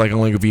edition. There's like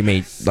only going to be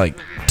made like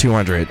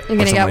 200 You or gonna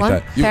something get like one?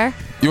 that. Fair.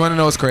 You want to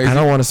know what's crazy? I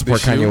don't want to The support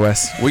shoe- Kanye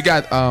West. We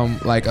got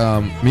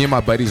me and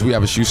my buddies. We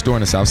have a shoe store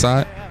in the South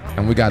Side,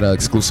 and we got an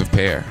exclusive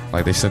pair.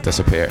 Like they sent us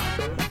a pair,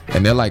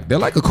 and they're like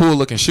a cool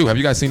looking shoe. Have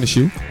you guys seen the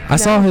shoe? I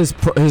saw his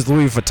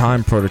Louis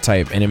Vuitton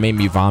prototype, and it made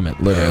me vomit,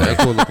 Yeah, literally. they're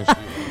cool looking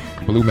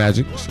shoe. Blue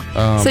Magic.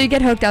 So you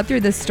get hooked up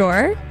through the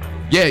store?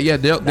 Yeah.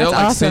 They'll like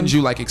awesome. send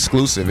you like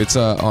exclusive. It's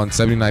on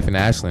 79th and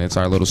Ashland. It's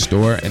our little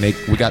store, and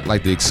we got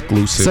like the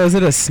exclusive So is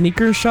it a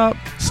sneaker shop?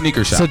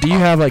 sneaker shop. So do you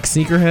have like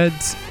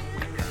sneakerheads?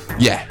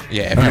 Yeah.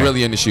 If Alright. you're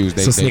really into shoes,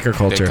 they So sneaker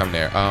culture. They come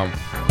there.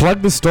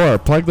 Plug the store.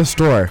 Plug the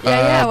store.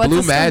 Yeah, what's Blue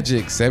the store?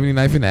 Magic,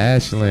 79th and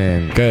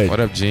Ashland. Good. What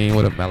up, Gene?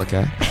 What up,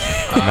 Malachi?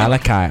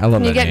 Malachi. I love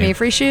Can you that get me name.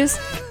 free shoes?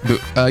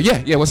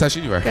 Yeah. What's that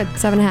shoe you wear? Good.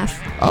 7.5.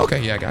 Oh, okay,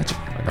 yeah, I got you.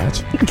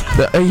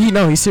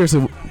 He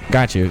seriously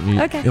got you.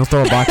 Okay. He'll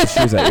throw a box of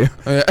shoes at you.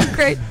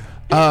 Great.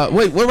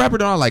 Wait, what rapper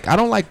don't I like? I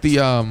don't like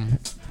I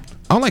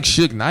don't like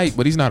Suge Knight,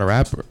 but he's not a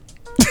rapper.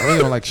 I really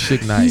don't like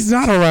Suge Knight. He's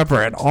not a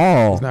rapper at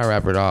all. He's not a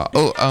rapper at all.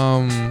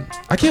 Oh,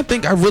 I can't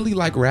think. I really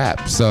like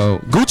rap. So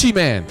Gucci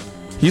Man,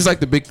 He's like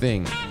the big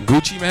thing.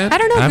 Gucci Man? I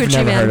don't know I've Gucci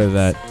never Man. heard of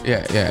that.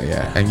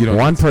 Yeah. And you don't.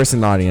 One person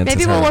in the audience. Maybe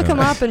has we'll heard look of him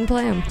that. up and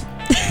play him.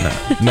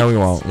 No, we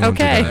won't. We won't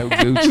do Okay.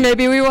 that. No, Gucci.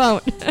 Maybe we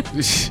won't.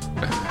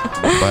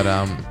 But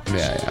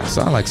yeah.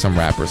 So I like some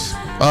rappers.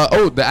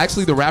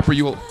 Actually the rapper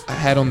you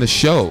had on the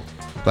show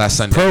last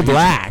Sunday. Pro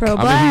Black. Pro I'm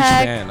a huge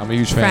Black. fan. I'm a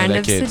huge fan Friend of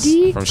of that kid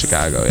Sadiq's. from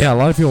Chicago. Yeah, a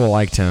lot of people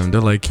liked him.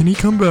 They're like, can he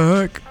come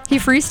back? He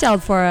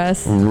freestyled for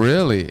us.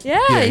 Really?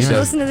 Yeah, you should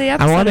listen to the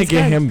episode. I want to It's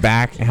get good. him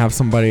back and have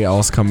somebody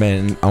else come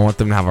in. I want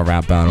them to have a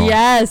rap battle.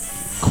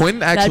 Yes.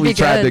 Quinn actually be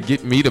tried to good.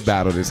 get me to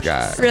battle this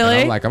guy. Really?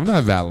 And I'm like, I'm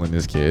not battling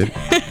this kid.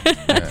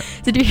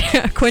 Did you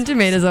hear Quentin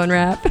made his own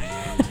rap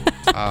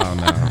Oh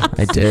no.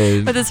 I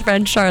did. with his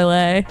friend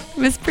Charlet? It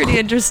was pretty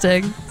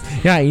interesting.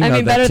 Yeah, you know I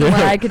mean, that better too. than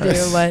what I could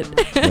do,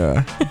 but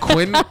Yeah.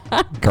 Quinn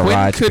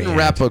Garage couldn't band.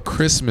 rap a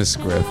Christmas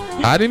gift.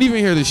 I didn't even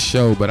hear the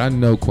show, but I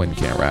know Quinn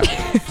can't rap.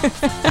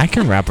 I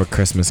can rap a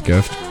Christmas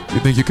gift. You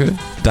think you could?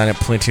 Done it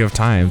plenty of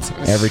times.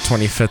 Every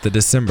 25th of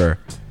December.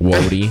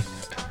 Wody.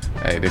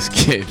 Hey, this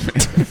kid,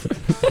 man.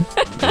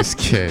 This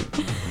kid.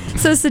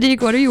 so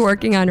Sadiq, what are you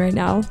working on right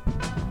now?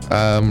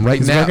 Right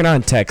He's now. working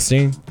on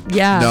texting.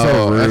 Yeah. No.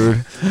 So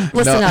rude.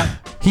 Listen no. up.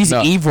 He's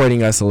No.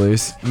 avoiding us,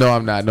 Elise. No,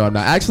 I'm not.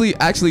 Actually,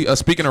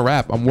 speaking of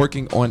rap, I'm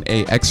working on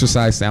a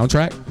exercise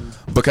soundtrack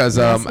because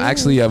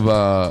actually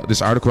of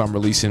this article I'm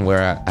releasing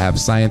where I have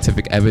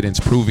scientific evidence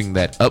proving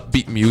that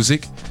upbeat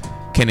music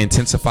can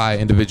intensify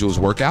individuals'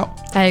 workout.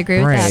 I agree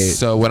with Right. that.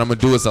 So what I'm gonna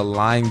do is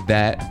align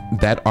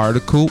that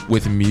article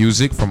with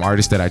music from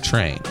artists that I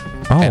train.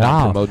 Oh, And I'm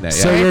wow. promoting that,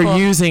 So yeah. Very you're cool.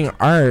 using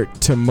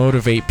art to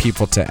motivate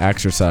people to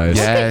exercise.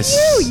 Yes.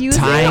 You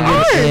using Tying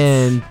art. it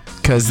in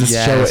because this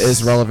Yes. show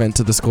is relevant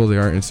to the School of the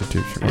Art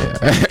Institute. Yeah.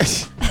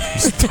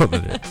 Just throwing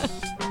it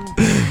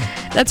in.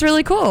 That's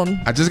really cool.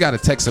 I just got a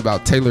text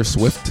about Taylor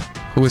Swift.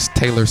 Who is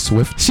Taylor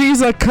Swift?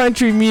 She's a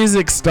country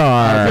music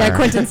star. Yeah,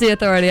 Quentin's the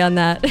authority on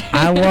that.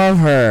 I love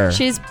her.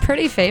 She's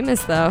pretty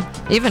famous though.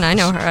 Even I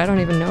know her. I don't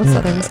even know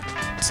Southerns.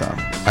 So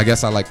I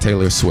guess I like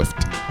Taylor Swift.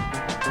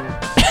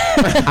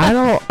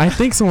 I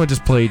think someone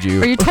just played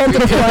you. Or you told her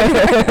to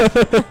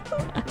play.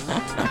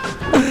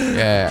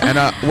 Yeah, and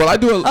I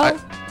do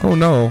Oh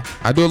no.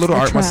 I do a little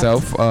We're art trapped.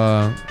 myself.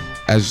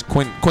 As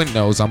Quinn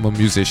knows, I'm a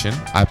musician.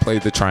 I play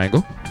the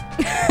triangle,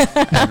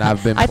 and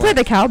I've been. I play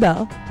the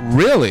cowbell.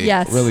 Really,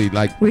 Yes. really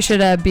like. We should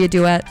be a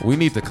duet. We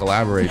need to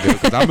collaborate, dude.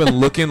 Because I've been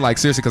looking like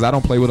seriously, because I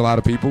don't play with a lot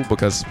of people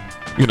because,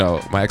 you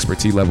know, my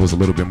expertise level is a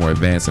little bit more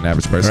advanced than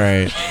average person.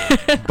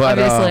 Right. But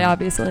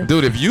Obviously.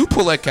 dude, if you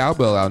pull that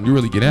cowbell out and you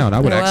really get down, I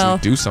would I will.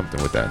 actually do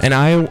something with that. And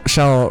I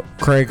shall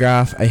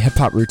choreograph a hip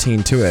hop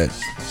routine to it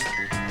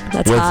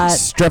That's with hot.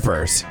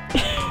 strippers.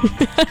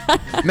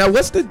 Now,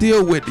 what's the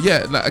deal with?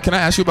 Yeah, can I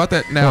ask you about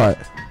that now? What?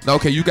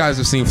 Okay, you guys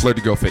have seen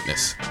Flirty Girl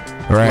Fitness.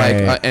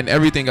 Right. Like, and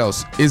everything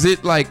else. Is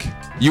it like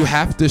you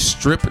have to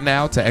strip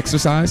now to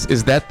exercise?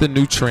 Is that the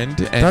new trend?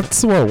 And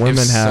That's what women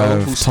so, have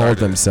who told started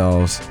it?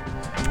 themselves.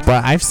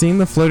 But I've seen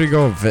the Floaty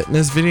Girl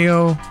fitness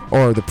video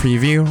or the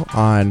preview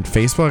on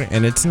Facebook,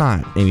 and it's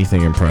not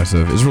anything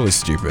impressive. It's really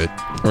stupid.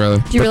 really?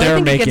 Do you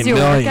really think it gives you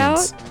a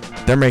workout?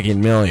 They're making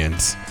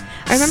millions.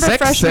 I remember Sex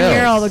freshman sells.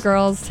 year, all the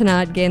girls to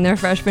not gain their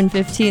freshman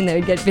 15, they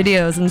would get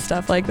videos and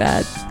stuff like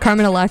that.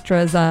 Carmen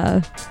Electra's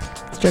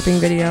stripping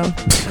video.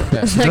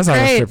 She does have a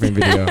Great. stripping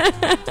video.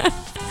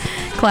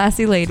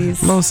 Classy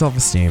ladies. Low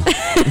self-esteem.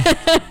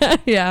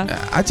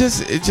 Yeah. It's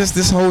just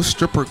this whole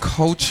stripper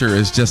culture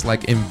is just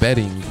like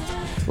embedding.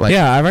 Like,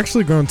 Yeah, I've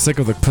actually grown sick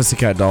of the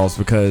Pussycat Dolls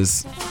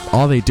because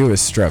all they do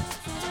is strip.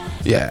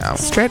 yeah.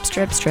 Strip.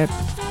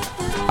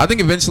 I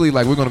think eventually,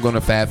 like, we're gonna go in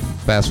a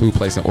fast food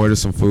place and order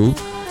some food,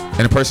 and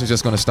the person's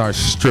just gonna start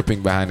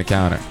stripping behind the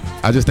counter.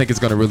 I just think it's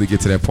gonna really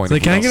get to that point.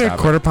 Like, if we can I don't get a stop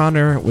it. quarter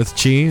pounder with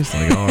cheese?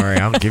 Like, all right,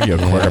 I'll give you a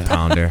quarter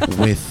pounder.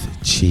 with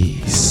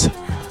cheese?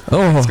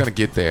 Oh, It's gonna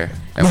get there,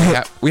 and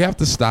we have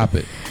to stop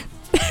it.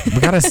 we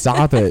gotta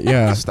stop it.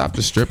 Yeah. Stop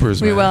the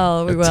strippers. We man.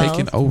 will, we They're will.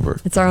 taking over.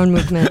 It's our own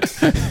movement.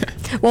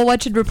 Well,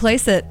 what should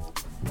replace it?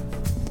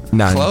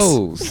 Nuns.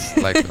 Clothes,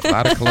 like a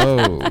lot of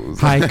clothes.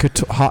 High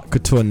couture, hot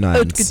couture nuns.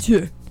 Haute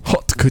couture.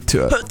 Hot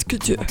couture. Haute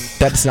couture.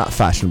 That's not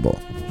fashionable.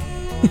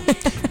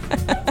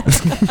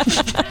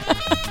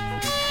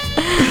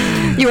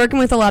 You working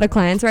with a lot of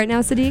clients right now,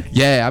 Sadiq?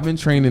 Yeah, I've been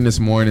training this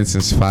morning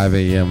since 5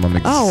 a.m. I'm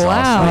exhausted. Oh,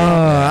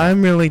 wow.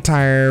 I'm really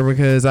tired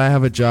because I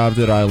have a job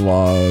that I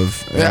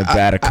love and Yeah, a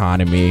bad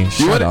economy.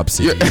 Shut wanna- up,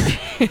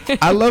 Sadiq.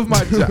 I love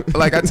my job.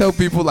 Like, I tell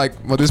people, like,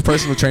 well, this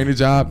personal trainer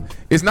job,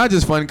 it's not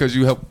just fun because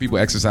you help people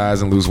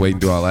exercise and lose weight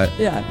and do all that.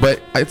 Yeah.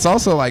 But it's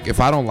also like, if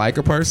I don't like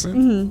a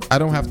person, I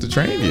don't have to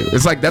train you.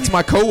 It's like, that's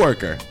my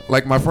coworker,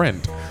 like my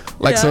friend.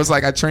 Like, so Yeah. it's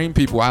like I train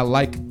people I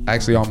like,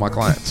 actually, all my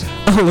clients.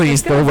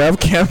 Elise, the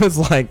webcam is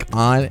like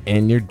on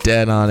and you're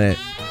dead on it.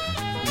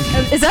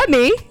 Is that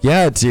me?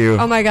 Yeah, it's you.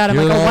 Oh my God, I'm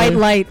You're like a white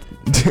lying. light.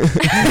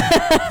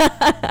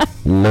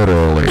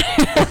 Literally.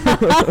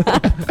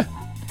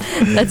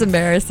 That's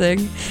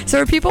embarrassing. So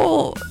are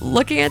people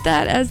looking at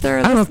that as they're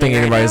I don't think listening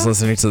right anybody's now?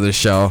 listening to this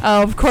show.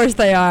 Oh, of course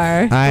they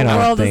are. I the don't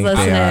world think is they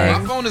listening. are.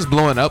 My phone is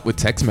blowing up with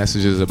text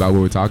messages about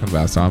what we're talking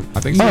about, so I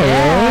think so. Oh, really?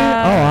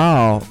 Yeah. Oh,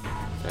 wow.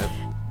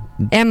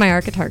 And my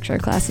architecture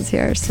class is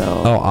here,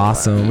 so. Oh,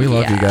 awesome. We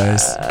love you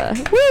guys.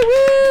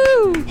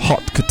 Woo woo!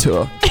 Hot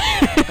couture.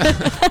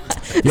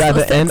 Yeah,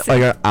 the end, like,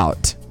 you're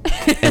out.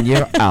 And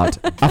you're out.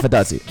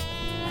 Afadasi.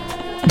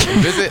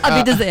 Visit.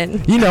 I'll be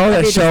in. You know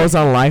that show's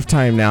on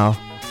Lifetime now.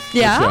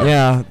 Yeah?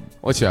 Yeah.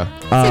 What show?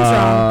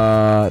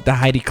 The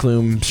Heidi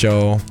Klum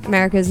show.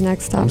 America's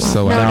Next Top Model.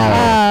 so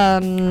How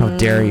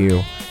dare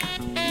you?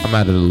 I'm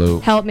out of the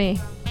loop. Help me.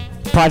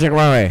 Project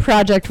Runway.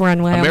 Project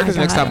Runway. America's oh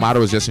my Next God. Top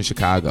Model was just in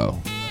Chicago.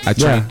 I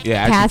Yeah. trained. Yeah, I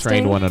actually Casting?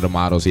 trained one of the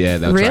models. Yeah,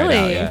 that's right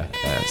Really? out.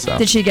 Yeah. So.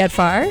 Did she get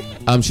far?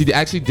 She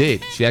actually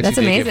did. She actually That's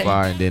did amazing. get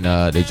far, and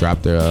then they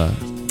dropped her.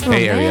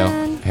 Hey, Ariel.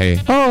 man. Hey.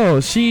 Oh,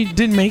 she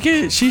didn't make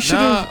it? She should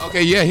have. Nah,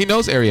 okay, yeah, he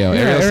knows Ariel.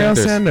 Yeah, Ariel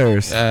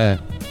Sanders.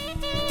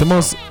 The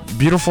most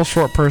beautiful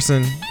short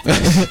person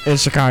in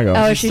Chicago.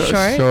 Oh, is she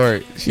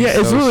short? She's Yeah,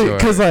 it's so really short.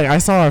 because like I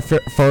saw her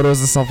photos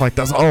and stuff like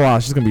that. I was like, oh wow,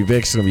 she's gonna be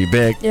big. She's gonna be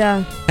big.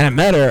 Yeah. And I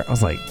met her. I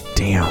was like,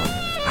 damn.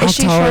 How Is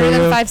she tall shorter are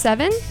than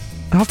you? 5'7"?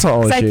 How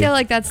tall is Because she? I feel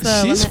like that's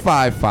the She's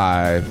limit.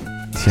 5'5".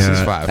 Yeah.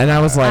 She's 5'5". And I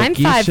was like, I'm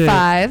you should-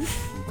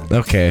 5'5".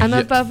 Okay. I'm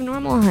above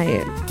normal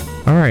height.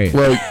 All right.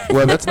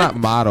 Well, that's not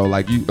model.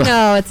 Like you.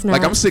 No, it's not.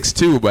 Like I'm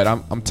 6'2", but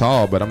I'm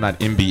tall, but I'm not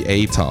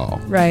NBA tall.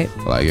 Right.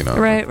 Like you know.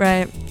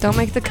 Right. Don't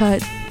make the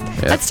cut.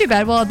 Yeah. That's too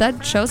bad. Well,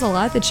 that shows a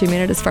lot that she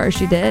made it as far as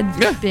she did.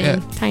 Yeah, Being yeah.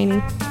 tiny.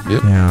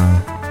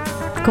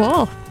 Yeah.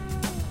 Cool.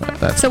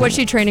 That's So was cool.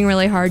 she training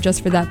really hard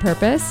just for that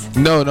purpose?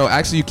 No.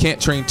 Actually, you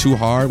can't train too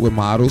hard with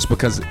models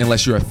because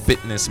unless you're a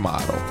fitness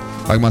model.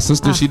 Like my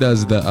sister, she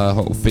does the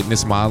whole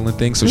fitness modeling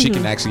thing, so she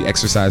can actually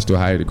exercise to a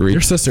higher degree.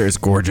 Your sister is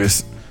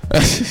gorgeous.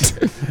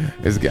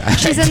 This guy.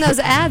 She's in those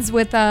ads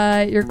with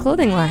your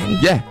clothing line.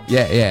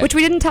 Yeah. Which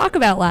we didn't talk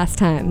about last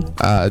time.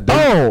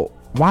 Oh,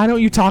 why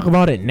don't you talk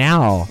about it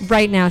now?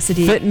 Right now,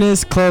 Sadiq.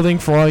 Fitness clothing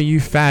for all you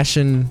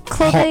fashion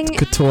Clothing haute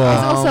couture.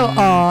 is also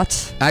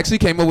art. I actually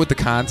came up with the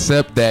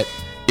concept that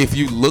if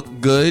you look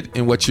good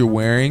in what you're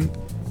wearing,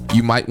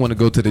 you might want to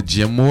go to the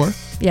gym more.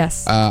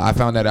 Yes. I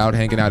found that out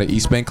hanging out at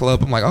East Bank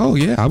Club. I'm like, oh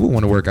yeah, I would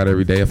want to work out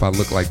every day if I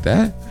look like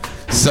that.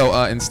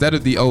 So instead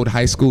of the old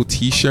high school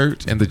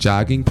T-shirt and the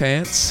jogging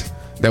pants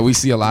that we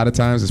see a lot of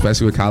times,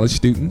 especially with college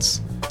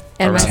students,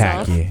 and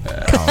myself. Tacky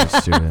college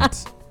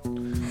students.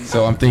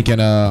 so I'm thinking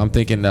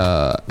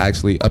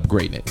actually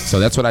upgrading it. So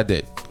that's what I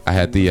did. I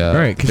had the All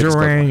right, because you're Fitness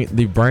Club wearing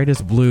the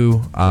brightest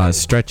blue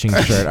stretching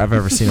shirt I've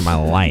ever seen in my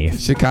life.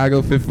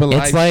 Chicago Fit for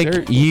Life It's like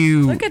shirt.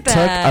 you Look at took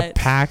that. a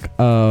pack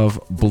of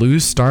blue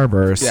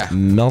Starburst, Yeah.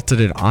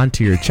 melted it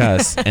onto your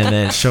chest, and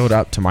then showed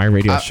up to my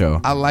radio show.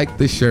 I like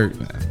the shirt,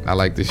 man. I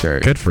like the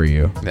shirt. Good for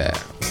you. Yeah.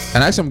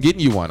 And actually, I'm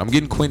getting you one. I'm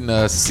getting Quentin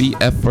a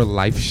CF for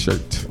Life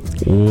shirt.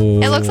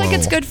 It looks like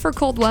it's good for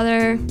cold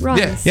weather runs.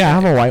 Yeah. Yeah, I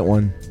have a white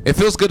one. It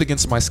feels good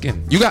against my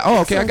skin. You got? Oh,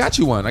 okay. I got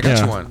you one. I got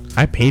you one.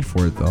 I paid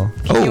for it though.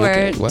 Can you wear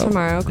okay, it well,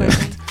 tomorrow,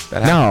 Quentin?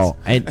 That No,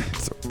 happens.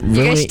 it's You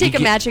really, guys should take a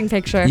get- matching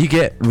picture. You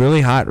get really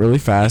hot really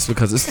fast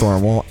because it's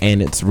thermal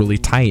and it's really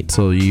tight,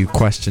 so you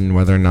question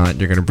whether or not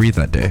you're gonna breathe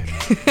that day.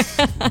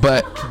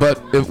 But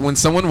when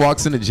someone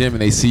walks in the gym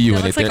and they see you It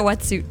in looks it, like a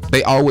wetsuit.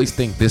 they always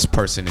think this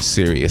person is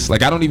serious.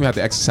 Like I don't even have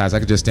to exercise. I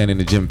could just stand in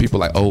the gym. People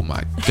are like, oh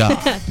my god,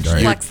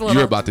 Flex a little.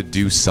 you're about to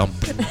do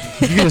something.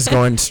 You can just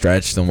go and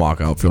stretch, then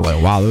walk out. Feel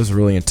like, wow, that was a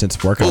really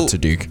intense workout, Oh,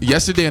 Sadiq.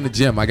 yesterday in the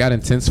gym, I got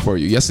intense for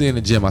you. Yesterday in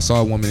the gym, I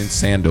saw a woman in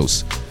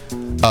sandals.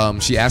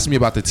 She asked me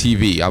about the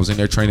TV. I was in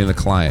there training a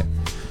client.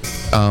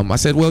 I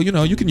said, well, you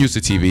can use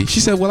the TV. She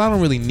said, well, I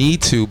don't really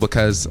need to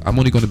because I'm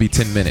only going to be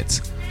 10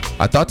 minutes.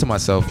 I thought to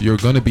myself, you're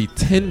going to be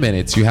 10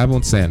 minutes. You have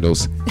on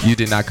sandals. You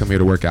did not come here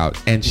to work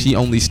out. And she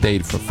only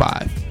stayed for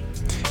 5.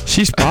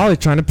 She's probably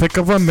trying to pick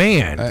up a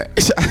man.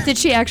 Did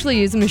she actually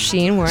use a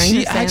machine wearing She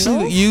her sandals?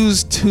 actually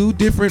used 2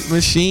 different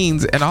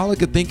machines. And all I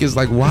could think is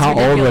like, why? How old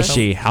was ridiculous.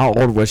 she? How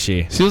old was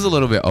she? She was a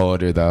little bit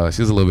older, though.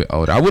 She was a little bit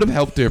older. I would have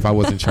helped her if I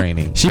wasn't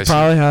training. She But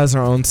probably has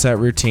her own set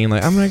routine.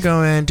 Like, I'm gonna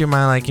go in, do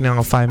my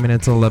 5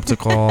 minutes of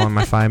elliptical and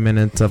my 5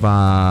 minutes of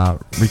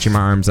reaching my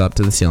arms up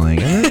to the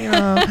ceiling. And then,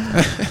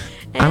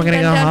 And I'm gonna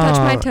then go don't touch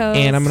my home toes.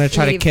 and I'm gonna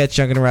try Leave. to catch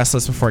Young and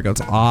Restless before it goes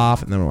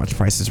off, and then we'll watch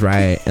Price is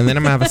Right, and then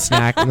I'm gonna have a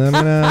snack, and then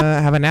I'm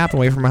gonna have a nap and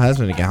wait for my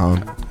husband to get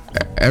home.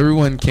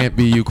 Everyone can't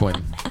be you,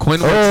 Quinn. Quinn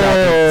works out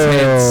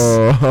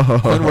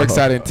intense. Quinn works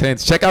out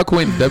intense. Check out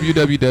Quinn,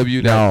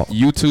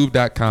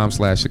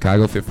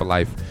 www.youtube.com/Chicago Fit for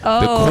Life.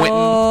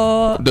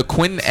 Oh. The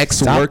Quinn X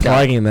Stop workout.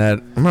 plugging that.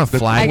 I'm gonna I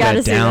flag gotta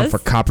that see down this. for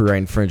copyright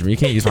infringement. You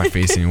can't use my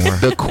face anymore.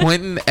 The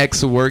Quentin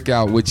X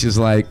workout, which is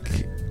like,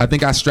 I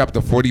think I strapped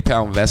a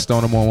 40-pound vest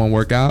on him on one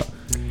workout.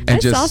 And I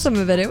just, saw some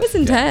of it. It was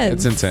intense.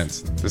 It's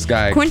intense. This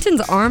guy.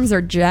 Quentin's arms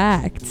are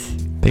jacked.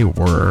 They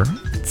were.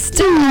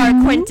 Still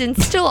are, Quentin.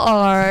 Still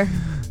are.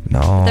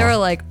 No. They were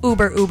like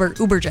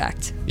uber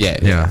jacked.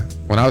 Yeah.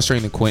 When I was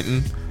training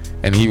Quentin,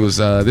 and he was,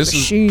 this was,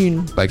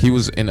 Machine. like he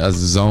was in a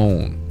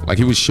zone. Like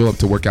he would show up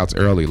to workouts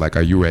early. Like,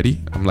 are you ready?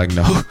 I'm like,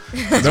 no. No,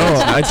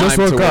 I just Time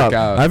to woke work up.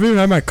 out. I haven't even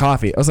had my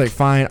coffee. I was like,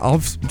 fine,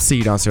 I'll see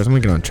you downstairs. I'm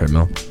gonna get on a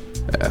treadmill.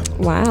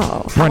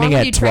 Wow. How Running long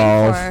at do you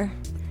train 12. for?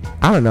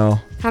 I don't know.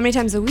 How many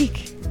times a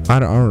week? I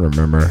don't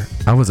remember.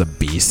 I was a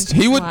beast.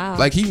 He would Wow.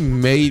 like he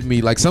made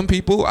me like some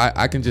people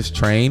I can just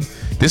train.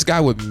 This guy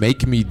would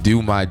make me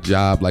do my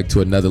job like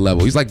to another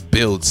level. He's like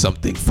build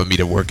something for me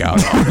to work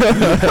out on.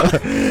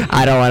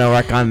 I don't want to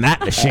work on that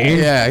machine.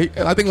 Yeah,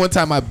 I think one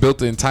time I built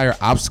the entire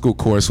obstacle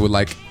course with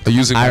like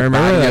using I my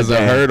remember body that as a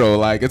day. hurdle.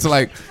 Like it's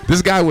like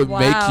this guy would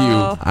make you.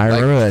 Wow. I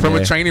like, remember that from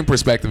day. a training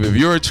perspective. If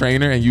you're a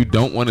trainer and you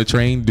don't want to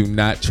train, do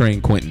not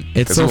train Quentin.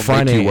 It's 'Cause so it will make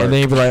funny. you work. And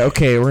then you'd be like,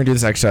 okay, we're going to do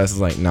this exercise. It's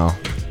like, no,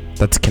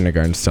 that's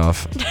kindergarten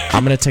stuff.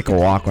 I'm going to take a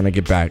walk when I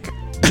get back.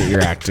 Get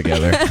your act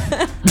together.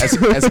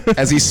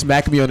 as he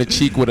smacked me on the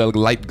cheek with a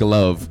light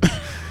glove,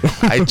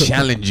 I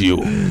challenge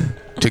you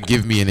to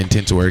give me an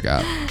intense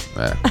workout.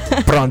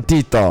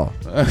 Prontito.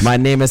 My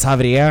name is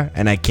Javier,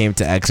 and I came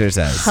to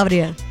exercise.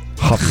 Javier.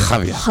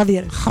 Javier.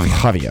 Javier.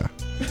 Javier.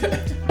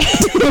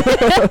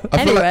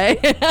 Anyway,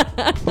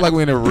 I feel like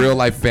we're in a real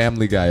life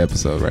Family Guy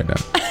episode right now.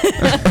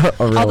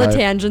 all the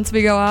tangents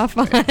we go off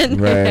on. Right.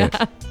 Yeah.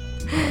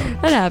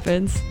 That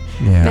happens.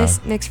 Yeah.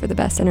 Makes for the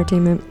best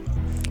entertainment.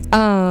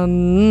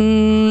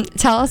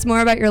 Tell us more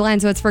about your line.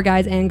 So it's for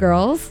guys and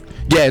girls.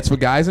 Yeah, it's for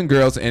guys and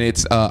girls, and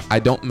it's I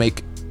don't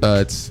make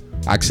it's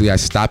actually I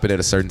stop it at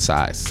a certain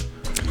size.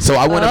 So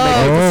I want to make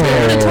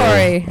it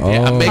Discriminatory.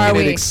 yeah, I'm Oh. making Are it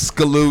we?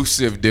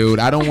 exclusive, dude.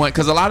 I don't want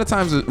because a lot of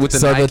times with the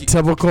So Nike, the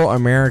typical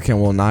American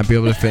will not be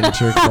able to fit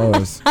into your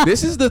clothes.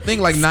 this is the thing.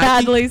 Like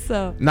Sadly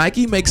so.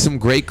 Nike makes some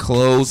great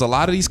clothes. A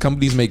lot of these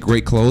companies make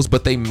great clothes,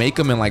 but they make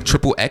them in like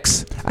triple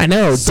X. I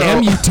know. So-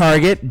 Damn you,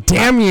 Target.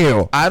 Damn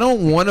you. I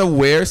don't want to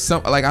wear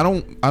some like I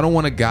don't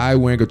want a guy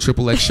wearing a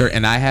triple X shirt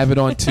and I have it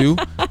on too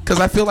because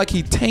I feel like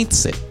he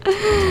taints it.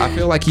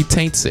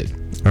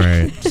 All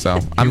right. So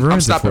I'm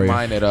ruins it for stopping you.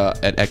 mine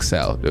at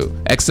XL, dude.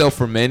 XL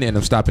for men, and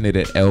I'm stopping it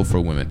at L for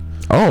women.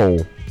 Oh.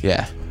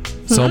 Yeah.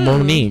 So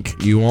Monique,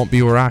 you won't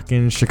be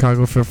rocking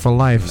Chicago Fit for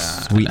Life.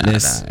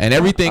 Sweetness. Nah. And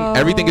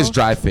everything is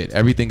dry fit.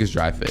 Everything is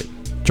dry fit.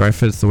 Dry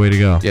Fit's the way to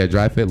go. Yeah,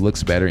 dry fit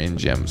looks better in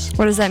gyms.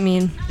 What does that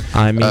mean?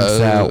 I mean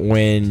that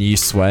when you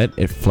sweat,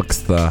 it flicks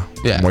the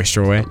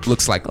moisture away.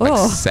 Looks like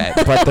Oh.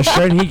 set. But the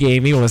shirt he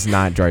gave me was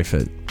not Dry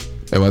Fit.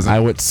 It wasn't. I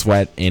would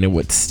sweat and it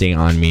would sting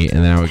on me,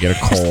 and then I would get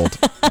a cold.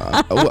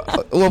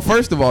 Well,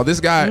 first of all, this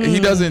guy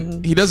he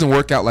doesn't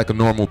work out like a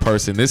normal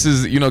person. This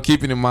is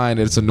keeping in mind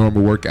that it's a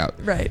normal workout.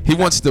 Right. He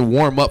wants to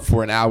warm up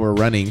for an hour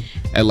running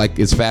at like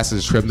as fast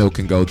as a treadmill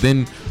can go.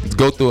 Then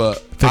go through a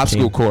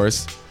obstacle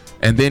course,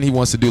 and then he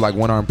wants to do like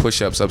one arm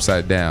push-ups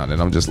upside down.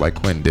 And I'm just like,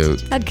 Quinn, dude,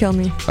 That'd kill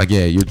me. like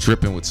yeah, you're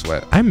dripping with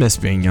sweat. I miss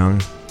being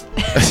young.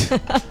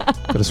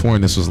 Could have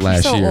sworn this was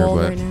last so year, old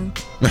but right now.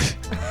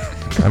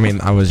 I mean,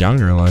 I was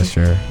younger last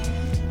year.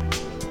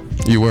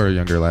 you were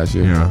younger last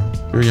year. Yeah.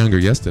 You were younger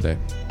yesterday.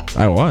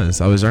 I was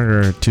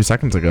younger 2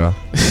 seconds ago.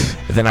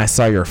 Then I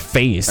saw your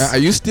face. Are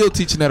you still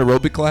teaching that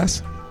aerobic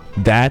class?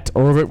 That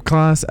aerobic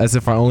class, as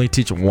if I only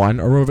teach one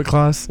aerobic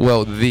class.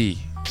 Well,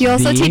 You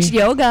also The- teach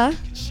yoga.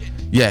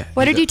 yeah.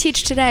 What did you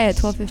teach today at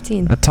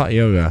 12:15? I taught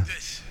yoga.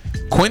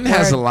 Quinn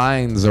has Word.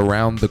 lines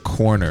around the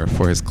corner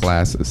for his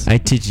classes. I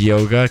teach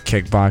yoga,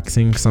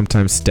 kickboxing,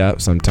 sometimes step,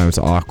 sometimes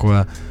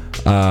aqua,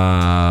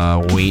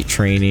 weight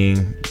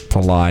training,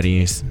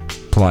 Pilates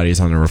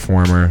on the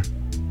reformer.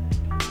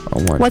 Oh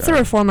my What's the God.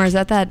 reformer? Is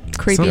that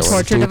creepy Some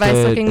torture device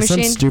looking some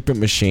machine? stupid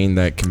machine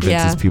that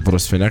convinces Yeah. people to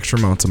spend extra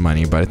amounts of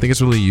money, but I think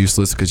it's really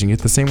useless because you can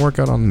get the same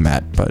workout on the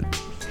mat, but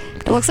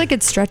It looks like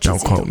it stretches. don't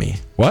quote me.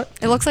 What?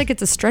 It looks like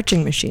it's a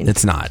stretching machine.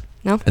 It's not.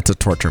 No? It's a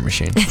torture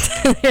machine.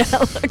 Yeah, it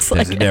looks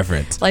like There's a it.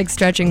 difference. Like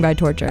stretching by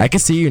torture. I can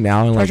see you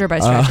now in like Torture by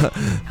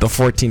the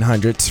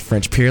 1400s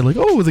French period, like,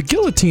 oh, the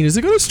guillotine, is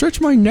it going to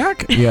stretch my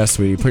neck? Yeah,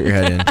 sweetie, put your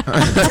head in.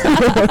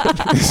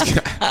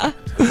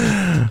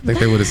 I think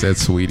they would have said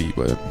sweetie,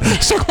 but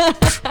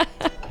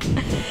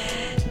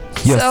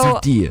Yes, So-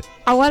 sweetie.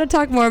 I want to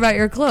talk more about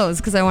your clothes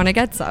because I want to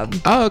get some.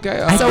 oh,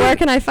 okay. So where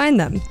can I find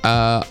them?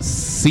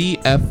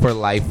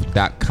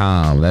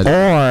 cfforlife.com. That's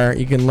Or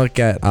you can look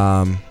at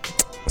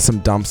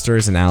some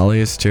dumpsters and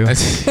alleys too.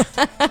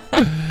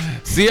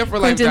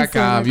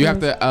 cfforlife.com. You have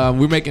to.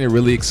 We're making it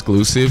really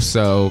exclusive,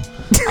 so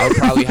I would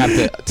probably have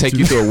to take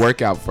you through a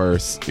workout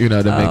first, to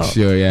make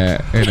sure.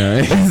 Yeah,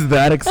 It's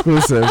that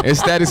exclusive.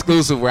 it's that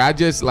exclusive where I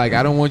just like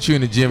I don't want you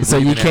in the gym. So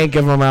you can't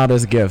give them out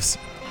as gifts.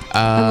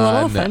 I'm a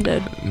little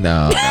offended.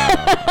 No,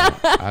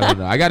 I don't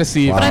know. I got to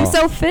see. Wow. But I'm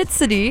so fit,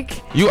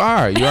 Sadiq. You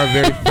are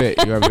very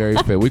fit. You are very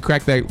fit. We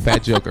cracked that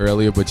fat joke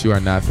earlier, but you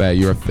are not fat.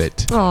 You are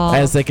fit. Aw.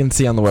 As they can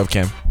see on the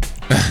webcam.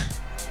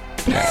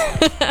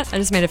 I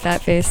just made a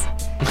fat face.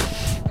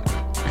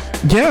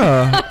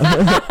 Yeah,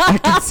 I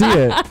can see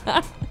it.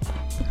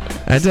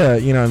 I had to,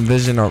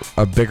 envision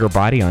a bigger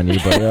body on you,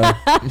 but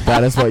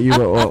that is what you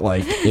would look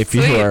like if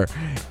you Sweet. were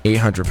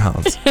 800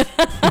 pounds.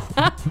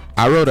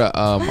 I wrote an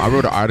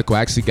article.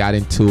 I actually got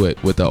into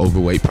it with an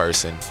overweight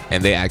person,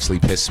 and they actually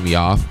pissed me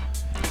off.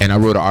 And I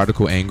wrote an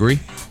article angry,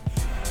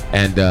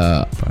 and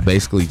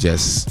basically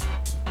just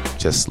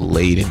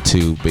laid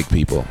into big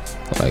people,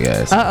 I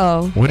guess.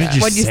 Uh-oh. What did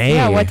you What'd say?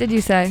 Yeah, what did you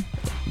say?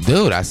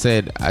 Dude, I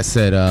said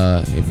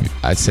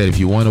if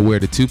you want to wear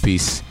the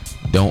 2-piece,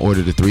 don't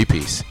order the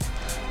 3-piece.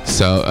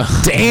 So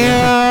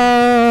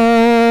Damn.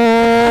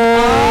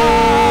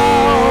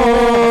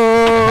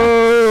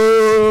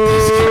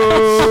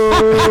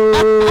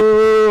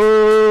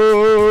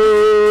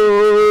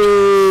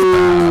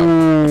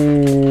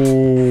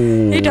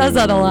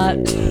 does that a lot.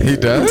 He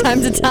does? From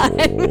time to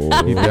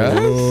time. He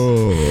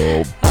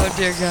does? Oh,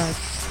 dear God.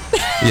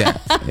 Yeah.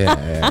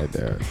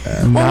 Dude.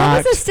 Well, what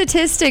was the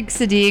statistic,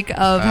 Sadiq,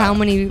 of how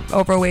many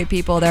overweight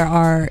people there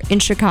are in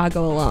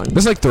Chicago alone?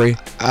 There's like 3.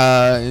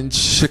 And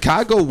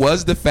Chicago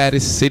was the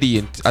fattest city,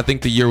 and I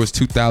think the year was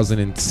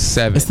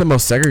 2007. It's the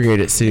most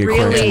segregated city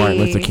according to Martin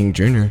Luther King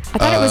Jr. I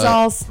thought it was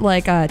all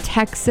like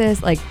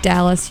Texas, like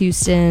Dallas,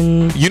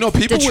 Houston, You know,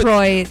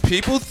 Detroit.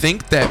 People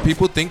think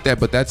that,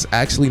 but that's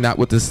actually not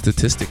what the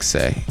statistics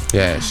say.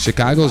 Yeah,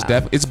 Chicago's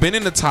definitely. It's been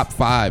in the top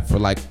 5 for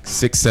like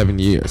 6-7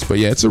 years. But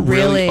yeah, it's a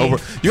really over.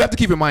 You have to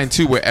keep in mind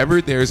too,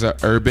 wherever there's a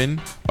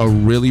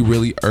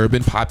really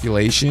urban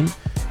population,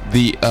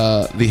 the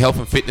health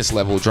and fitness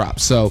level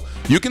drops. So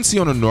you can see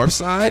on the north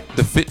side,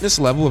 the fitness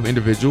level of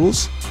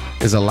individuals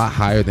is a lot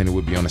higher than it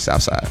would be on the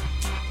south side.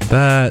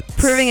 That's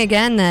Proving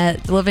again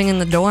that living in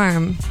the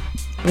dorm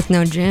with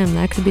no gym,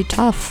 that could be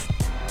tough.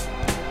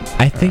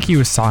 I think he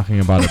was talking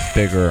about a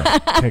bigger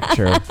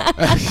picture.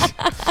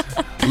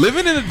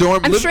 Living in a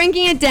dorm. I'm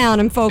shrinking it down.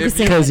 I'm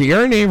focusing. Because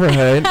your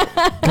neighborhood,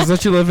 because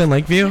don't you live in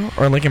Lakeview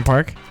or Lincoln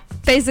Park?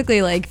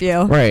 Basically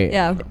Lakeview. Right.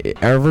 Yeah.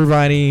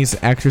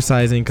 Everybody's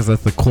exercising because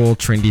that's the cool,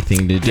 trendy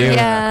thing to do.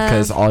 Yeah.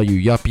 Because all you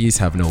yuppies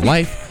have no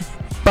life.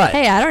 But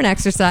Hey, I don't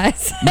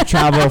exercise. you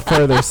travel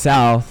further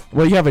south.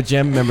 Well, you have a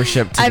gym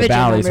membership to I have the a gym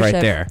valleys right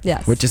membership. there.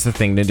 Yes. Which is the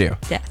thing to do.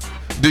 Yeah.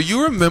 Do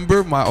you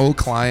remember my old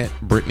client,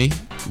 Brittany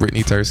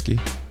Tursky?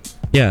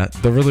 Yeah,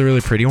 the really, really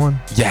pretty one.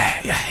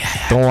 Yeah.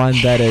 The one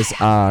that is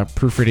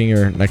proofreading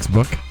your next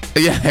book.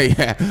 Yeah.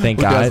 Thank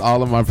Who does God.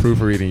 all of my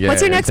proofreading. Yeah.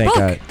 What's your next Thank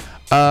book?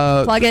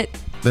 God. Plug it.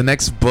 The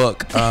next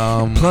book.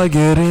 Plug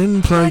it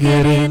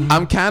in.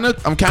 I'm kind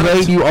of.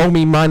 Blade, you owe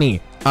me money.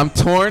 I'm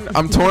torn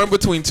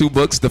between 2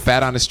 books. The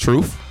Fat Honest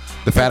Truth.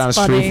 The Fat Honest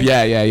funny. Truth.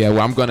 Yeah.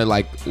 Where I'm gonna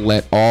like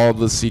let all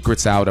the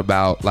secrets out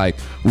about like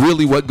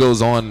really what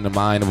goes on in the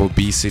mind of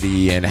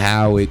obesity and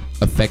how it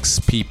affects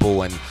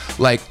people and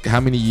like how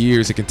many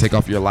years it can take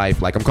off your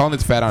life. Like I'm calling it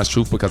The Fat Honest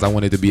Truth because I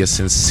want it to be a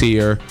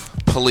sincere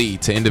plea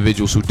to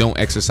individuals who don't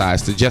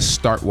exercise to just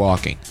start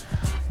walking.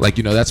 Like,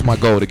 you know, that's my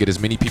goal, to get as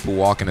many people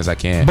walking as I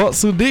can. But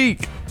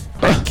Sadiq,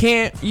 I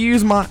can't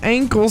use my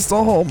ankles to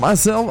hold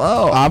myself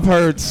up. I've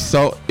heard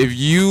if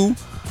you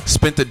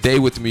spent a day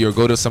with me or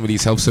go to some of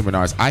these health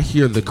seminars, I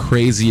hear the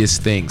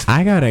craziest things.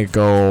 I gotta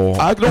go.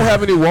 I don't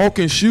have any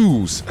walking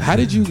shoes. How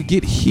did you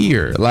get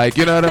here? Like,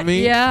 you know what I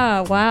mean? Yeah.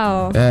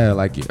 Wow. Yeah,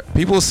 like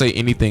people say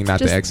anything not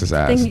to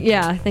exercise. Think you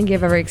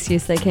have every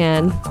excuse they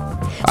can.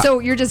 So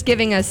you're just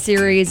giving a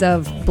series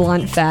of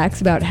blunt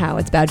facts about how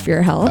it's bad for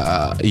your health.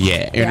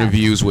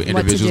 Interviews with What to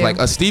individuals do.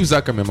 like Steve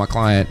Zuckerman, my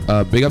client.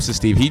 Big ups to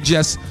Steve. He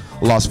just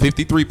lost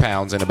 53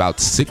 pounds in about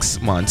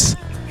 6 months.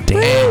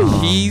 And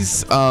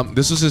he's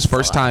this was his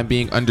first time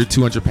being under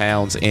 200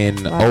 pounds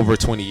in over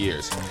 20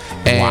 years.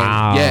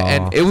 And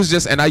and it was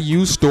just, and I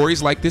use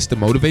stories like this to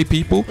motivate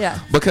people. Yeah.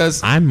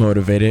 Because I'm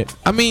motivated.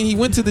 I mean, he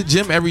went to the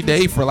gym every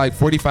day for like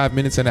 45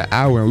 minutes and an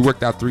hour, and we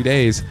worked out 3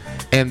 days,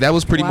 and that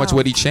was pretty much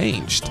what he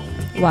changed.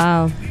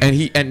 Wow. And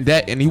he went. And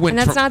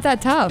that's not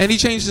that tough. And he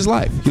changed his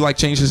life. He like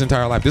changed his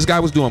entire life. This guy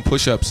was doing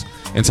push-ups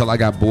until I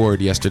got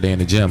bored yesterday in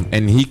the gym,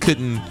 and he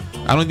couldn't.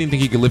 I don't even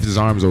think he could lift his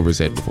arms over his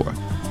head before.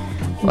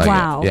 Like,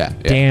 wow. Yeah.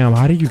 Damn,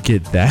 how do you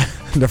get that?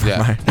 Never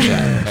mind.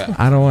 Yeah.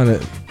 I don't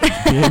want to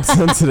be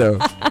insensitive.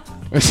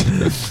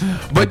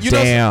 But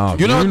damn,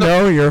 you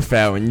know you're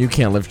fat when you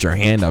can't lift your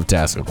hand up to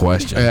ask a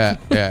question.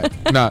 Yeah.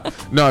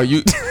 No,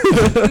 you.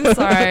 I'm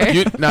sorry.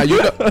 You know,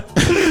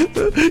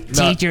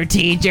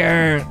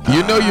 Teacher.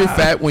 You know you're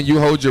fat when you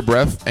hold your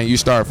breath and you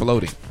start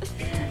floating.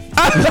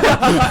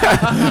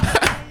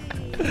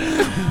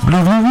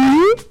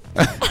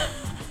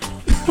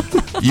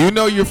 You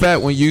know you're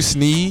fat when you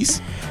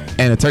sneeze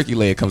and a turkey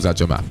leg comes out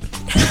your mouth.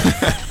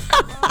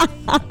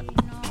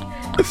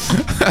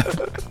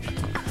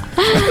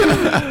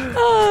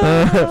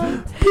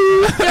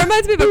 That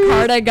reminds me of a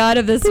card I got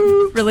of this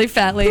really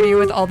fat lady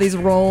with all these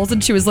rolls,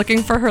 and she was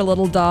looking for her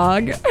little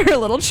dog, her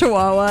little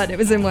chihuahua, and it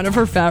was in one of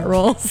her fat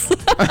rolls.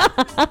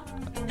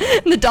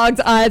 And the dog's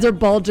eyes are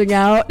bulging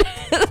out.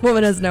 The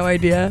woman has no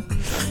idea.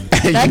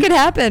 That could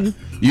happen.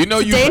 You know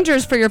you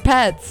Dangers for your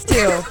pets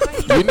too.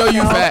 You know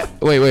you fat.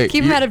 Wait.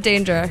 Keep them out of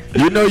danger.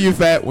 You know you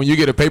fat when you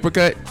get a paper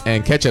cut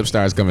and ketchup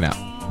starts coming out.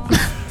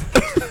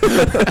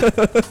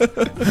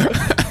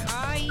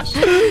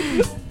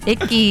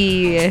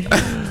 Icky.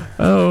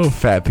 Oh,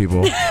 fat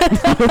people.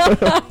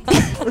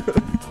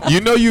 You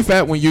know you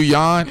fat when you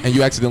yawn and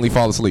you accidentally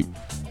fall asleep.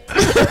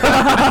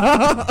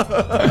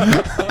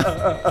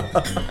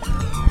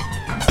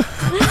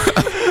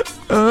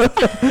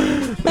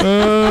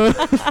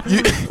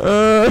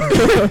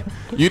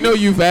 You know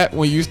you fat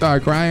when you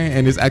start crying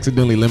and it's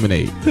accidentally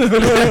lemonade.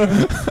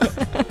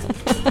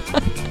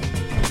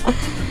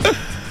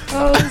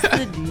 Oh,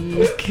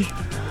 Sadiq.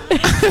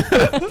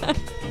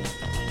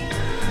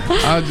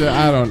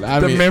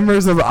 The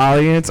members of the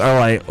audience are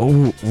like,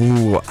 ooh,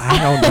 I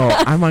don't know.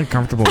 I'm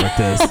uncomfortable with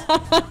this.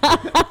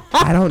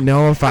 I don't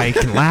know if I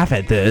can laugh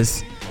at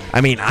this. I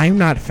mean, I'm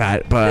not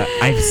fat, but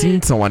I've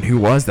seen someone who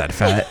was that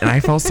fat, and I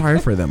felt sorry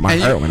for them. My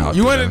heart went out.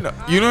 You want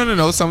to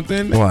know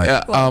something?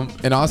 What?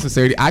 In all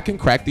sincerity, I can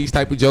crack these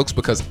type of jokes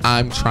because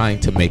I'm trying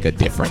to make a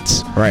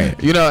difference.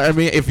 Right. You know what I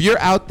mean? If you're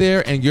out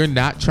there and you're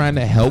not trying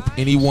to help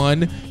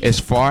anyone as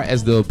far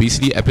as the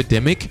obesity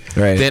epidemic,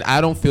 right, then I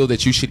don't feel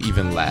that you should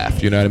even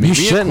laugh. You know what I mean? You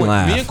shouldn't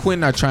laugh. Me and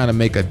Quentin are trying to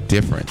make a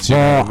difference.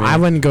 Well, I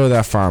wouldn't go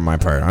that far on my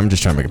part. I'm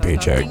just trying to make a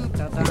paycheck.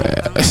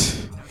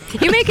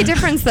 You make a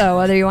difference though,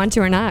 whether you want to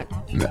or not.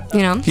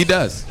 You know. He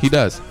does.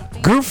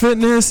 Group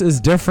fitness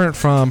is different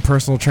from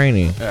personal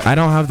training. Yeah. I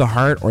don't have the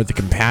heart or the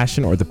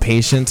compassion or the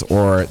patience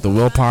or the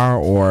willpower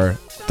or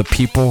the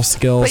people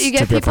skills. But you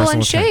get people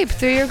in shape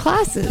through your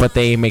classes. But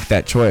they make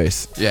that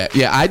choice. Yeah.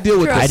 I deal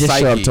with the I just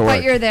psyche. show up to work.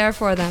 But you're there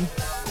for them.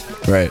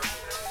 Right.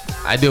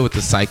 I deal with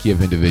the psyche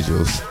of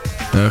individuals.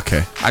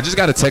 Okay. I just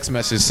got a text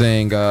message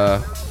saying,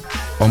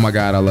 "Oh my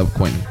God, I love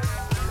Quentin."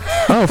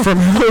 Oh, from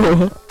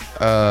who?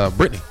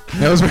 Brittany.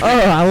 That was Brittany.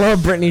 Oh, I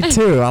love Brittany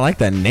too. I like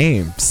that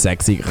name,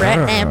 sexy.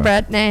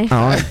 Brittany.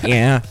 Oh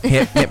yeah,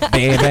 hit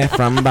baby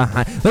from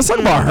behind. Let's talk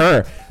about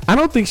her. I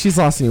don't think she's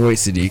lost any weight,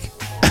 Sadiq.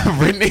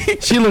 Brittany,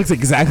 she looks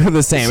exactly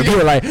the same.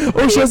 People are like,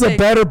 "Oh, she has a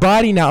better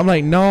body now." I'm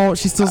like, "No,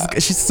 she's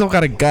still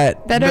got a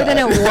gut. Better than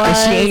it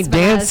was. She ain't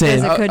dancing.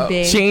 As it could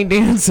be. She ain't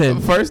dancing."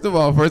 First of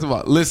all,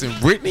 listen.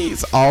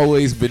 Brittany's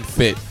always been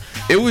fit.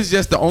 It was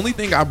just the only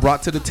thing I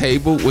brought to the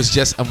table was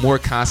just a more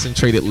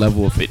concentrated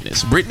level of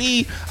fitness.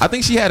 Brittany, I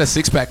think she had a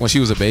six-pack when she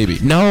was a baby.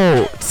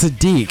 No,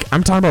 Sadiq.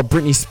 I'm talking about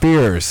Britney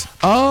Spears.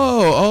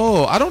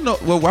 Oh, I don't know.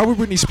 Well, why would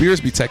Britney Spears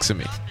be texting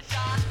me?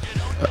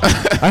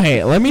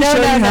 Okay, let me show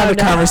you how the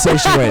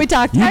conversation went. We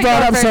talked. You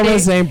brought up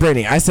someone's name,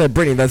 Brittany. I said,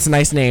 Brittany, that's a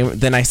nice name.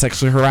 Then I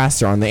sexually harassed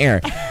her on the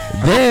air.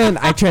 Then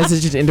I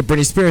transitioned into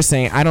Britney Spears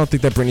saying, I don't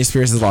think that Britney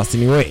Spears has lost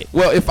any weight.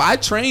 Well, if I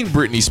trained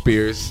Britney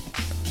Spears,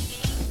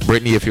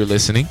 Brittany, if you're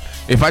listening,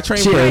 if I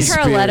trained Britney Spears,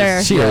 her a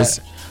letter. She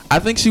is. I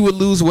think she would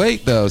lose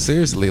weight though.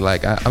 Seriously,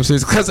 like I'm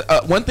serious. Because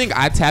one thing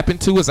I tap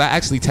into is I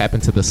actually tap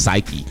into the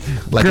psyche.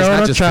 Like girl, it's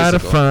not just try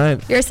physical. To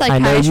front. You're a I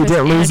know you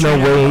didn't lose no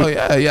weight.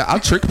 Oh yeah. I'll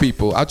trick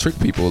people.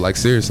 Like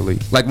seriously.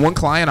 Like one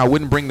client, I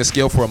wouldn't bring the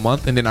scale for a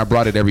month, and then I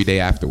brought it every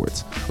day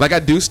afterwards. Like I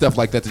do stuff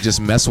like that to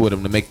just mess with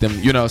them to make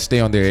them, stay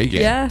on their A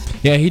game.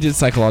 Yeah, he did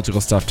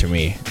psychological stuff to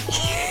me.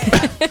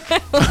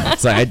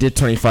 It's like I did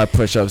 25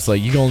 push-ups.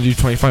 Like you gonna do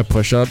 25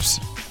 push-ups?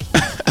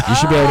 You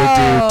should be able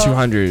to do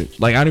 200.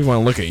 Like, I don't even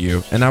want to look at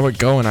you. And I would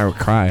go and I would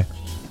cry.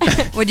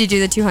 Would you do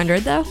the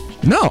 200 though?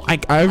 No, I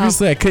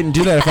obviously I couldn't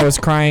do that if I was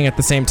crying at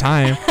the same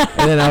time.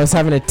 And then I was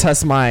having to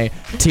test my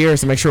tears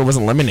to make sure it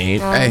wasn't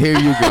lemonade. Hey, here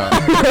you go.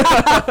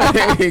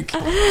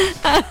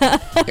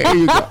 Here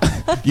you go.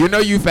 You know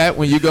you fat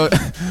when you go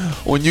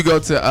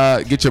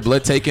to get your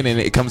blood taken and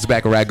it comes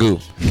back ragu.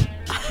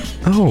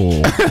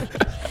 Oh.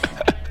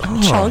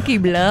 Chunky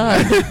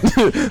blood.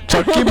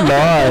 Chunky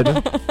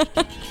blood.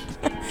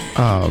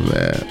 Oh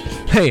man.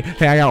 Hey,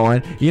 I got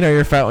one. You know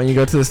you're fat when you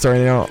go to the store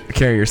and they don't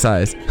carry your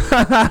size.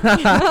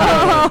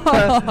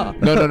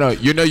 No.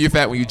 You know you're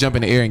fat when you jump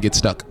in the air and get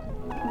stuck.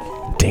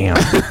 Damn.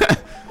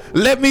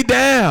 Let me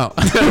down.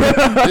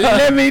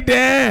 Let me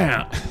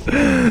down.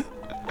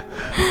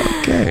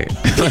 Okay.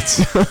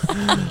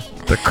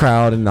 The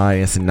crowd and the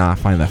audience did not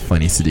find that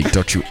funny, Sadiq.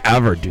 Don't you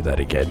ever do that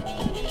again.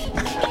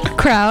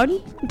 Crowd,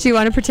 do you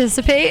want to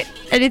participate?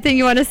 Anything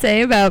you want to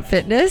say about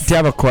fitness? Do you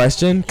have a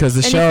question? Because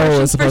the show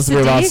was supposed to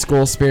be about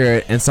school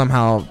spirit, and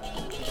somehow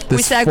we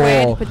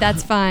segued, but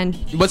that's fine.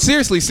 But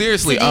seriously,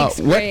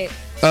 great.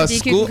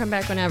 Sadiq, you can come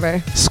back whenever.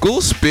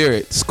 School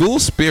spirit.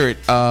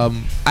 I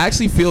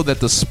actually feel that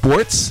the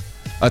sports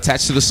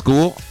attached to the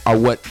school are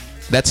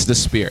that's the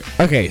spirit.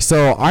 Okay,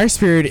 so our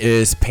spirit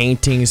is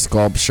painting,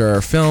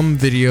 sculpture, film,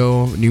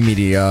 video, new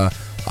media,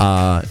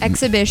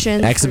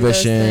 exhibitions,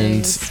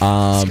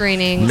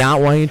 screenings,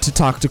 not wanting to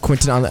talk to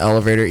Quentin on the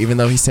elevator, even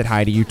though he said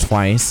hi to you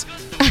twice.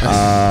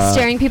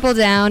 Staring people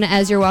down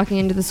as you're walking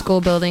into the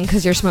school building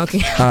because you're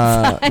smoking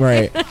outside.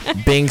 Right.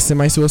 Being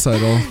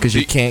semi-suicidal because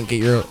you can't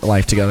get your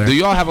life together. Do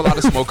y'all have a lot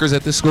of smokers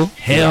at this school?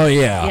 Hell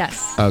yeah.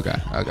 Yes. Okay.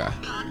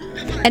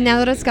 And now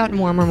that it's gotten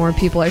warmer, more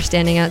people are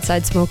standing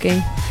outside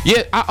smoking.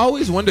 Yeah, I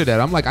always wonder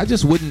that. I'm like, I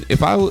just wouldn't.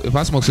 If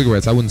I smoke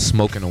cigarettes, I wouldn't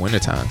smoke in the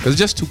wintertime because it's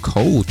just too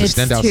cold to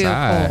stand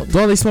outside. Cold.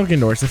 Well, they smoke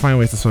indoors. They find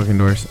ways to smoke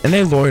indoors, and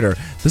they loiter.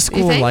 The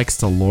school likes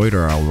to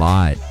loiter a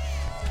lot.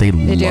 They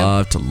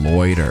love to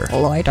loiter.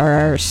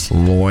 Loiterers.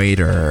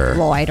 Loiter.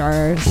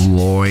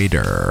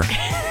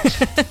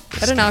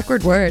 What an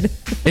awkward word.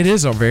 It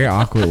is a very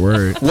awkward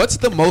word. What's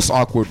the most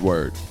awkward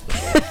word?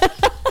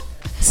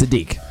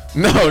 Sadiq.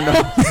 No.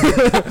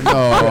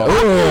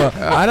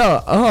 I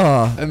don't.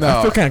 No.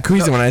 I feel kind of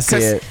queasy when I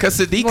say it. Because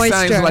Sadiq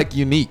sounds like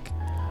unique.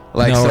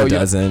 Like, no, it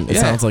doesn't. It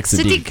sounds like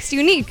Sadiq. Sadiq's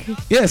unique.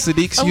 Yeah,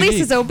 Sadiq's unique.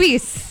 Elise is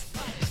obese.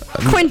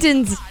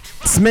 Quentin's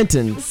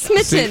Smitten.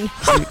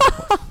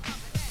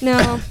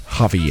 No.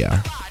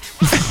 Javier.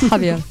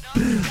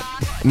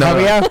 No.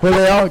 Javier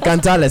Julio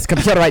Gonzalez, come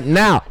here right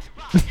now.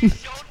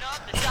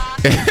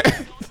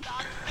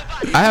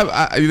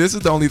 This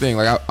is the only thing.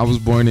 Like I was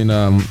born in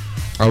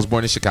I was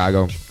born in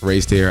Chicago,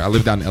 raised here. I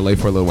lived out in LA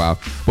for a little while.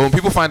 But when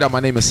people find out my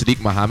name is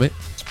Sadiq Muhammad,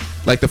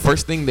 like the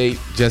first thing they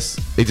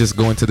just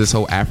go into this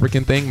whole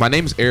African thing. My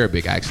name's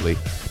Arabic, actually.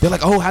 They're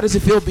like, oh, how does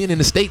it feel being in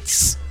the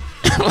States?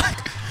 Like,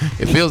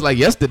 it feels like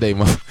yesterday,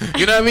 man.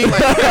 You know what I mean?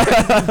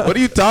 Like, what are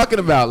you talking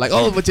about? Like,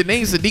 oh, but your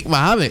name's Sadiq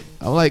Muhammad.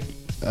 I'm like,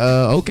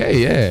 okay,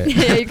 yeah.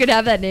 Yeah, you could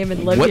have that name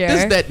and live What here.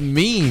 does that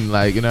mean?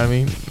 Like, you know what I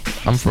mean?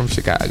 I'm from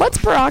Chicago. What's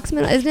Barack's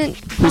middle? Isn't it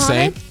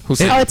Hussein? Mohammed?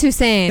 Hussein. Oh, it's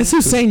Hussein. It's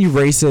Hussein, you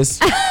racist.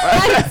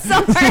 I'm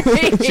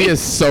sorry. She is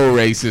so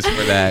racist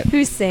for that.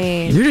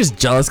 Hussein. You're just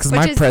jealous because Which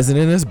my is-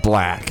 president is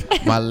black.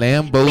 My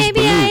Lambo's Maybe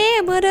blue. I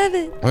am. What of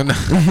it?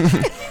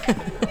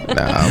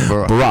 Nah,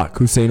 bro. Barack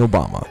Hussein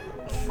Obama.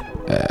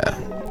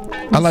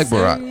 I like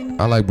Barack.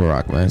 I like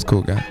Barack, man. He's a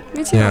cool guy.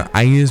 Me too. Yeah,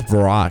 I use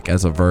Barack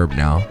as a verb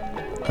now.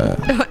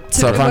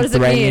 So if what I'm does it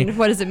threatening- mean?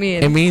 What does it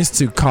mean? It means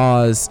to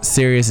cause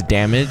serious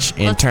damage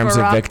in Let's terms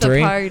of Barack the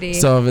victory. party.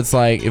 So if it's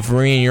like, if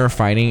Marie and you're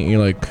fighting, and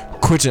you're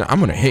like, Quentin, I'm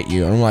gonna hit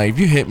you. I'm like, if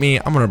you hit me,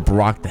 I'm gonna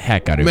Barack the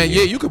heck out of Man, you.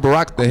 yeah, you could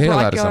Barack the hell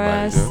Barack out of your somebody.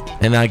 ass. Dude.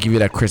 And then I'll give you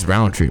that Chris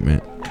Brown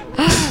treatment.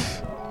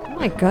 Oh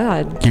my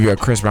God. Give you a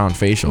Chris Brown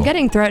facial. I'm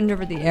getting threatened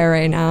over the air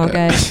right now,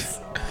 guys.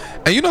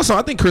 And you know, so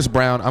I think Chris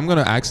Brown, I'm going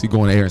to actually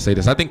go on air and say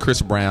this. I think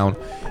Chris Brown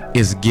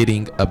is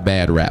getting a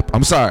bad rap.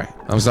 I'm sorry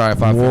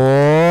if I...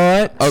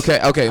 What?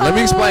 Okay. Let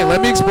me explain.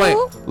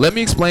 Oh. Let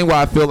me explain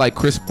why I feel like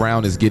Chris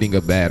Brown is getting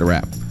a bad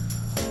rap.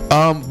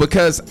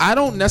 Because I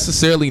don't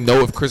necessarily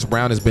know if Chris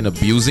Brown has been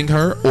abusing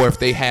her or if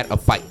they had a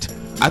fight.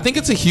 I think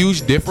it's a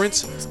huge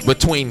difference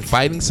between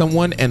fighting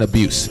someone and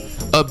abuse.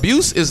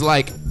 Abuse is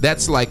like,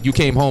 that's like you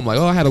came home like,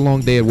 oh, I had a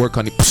long day at work,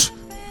 honey. Psh.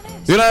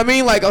 You know what I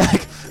mean? Like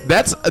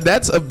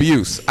that's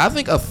abuse. I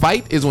think a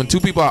fight is when two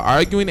people are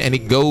arguing and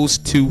it goes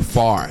too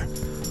far.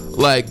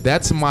 Like,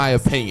 that's my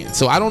opinion.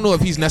 So I don't know if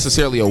he's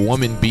necessarily a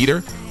woman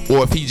beater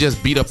or if he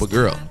just beat up a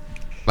girl.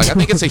 Like, I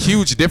think it's a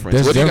huge difference.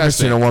 There's What a do you guys difference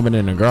between think? a woman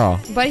and a girl.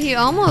 But he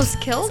almost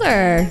killed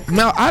her.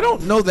 Now, I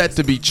don't know that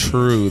to be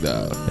true,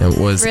 though. It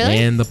was Really?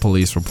 in the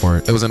police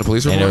report. It was in the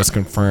police report? And it was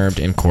confirmed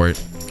in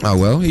court. Oh,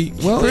 well,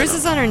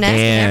 Bruises on her neck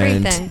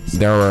and everything.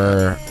 there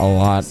were a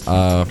lot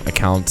of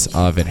accounts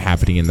of it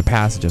happening in the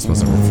past. It just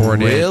wasn't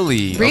reported.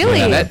 Really? Really?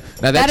 Now That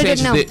I that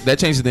didn't know. changes that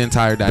changes the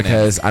entire dynamic.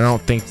 Because I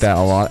don't think that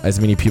as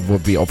many people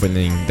would be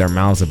opening their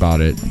mouths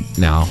about it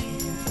now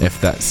if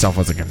that stuff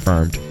wasn't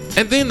confirmed.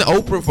 And then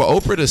for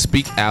Oprah to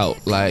speak out,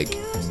 like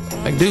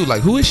dude,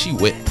 like, who is she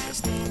with?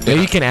 Yeah,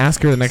 you can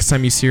ask her the next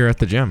time you see her at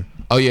the gym.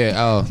 Oh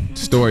yeah,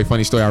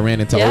 funny story. I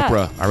ran into Yeah.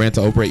 Oprah. I ran into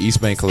Oprah at East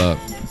Bank Club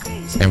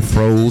and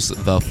froze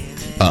the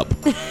up.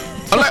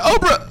 I'm like,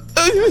 Oprah.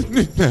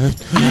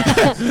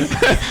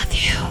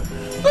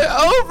 Like,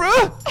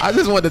 Oprah. I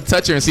just wanted to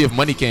touch her and see if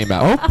money came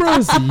out.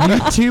 Oprah's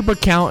YouTube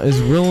account is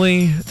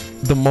really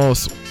the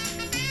most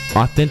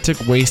authentic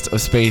waste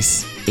of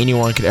space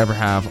anyone could ever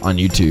have on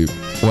YouTube.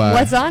 Why?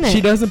 What's on it?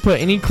 She doesn't put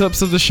any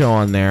clips of the show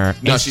on there.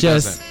 No, it's she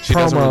just doesn't. She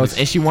doesn't promos, release-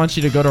 and she wants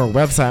you to go to her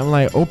website. I'm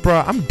like,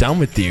 Oprah, I'm done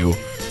with you.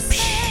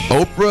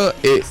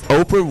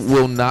 Oprah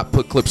will not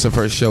put clips of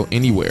her show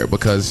anywhere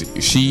because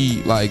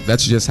she, like,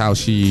 that's just how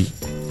she.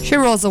 She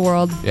rules the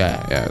world.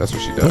 Yeah, that's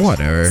what she does.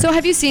 Whatever. So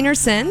have you seen her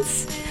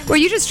since? Were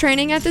you just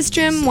training at this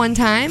gym one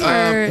time,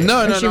 or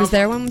No. she was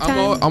there one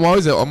time? I'm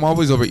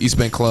always over East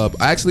Bank Club.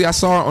 I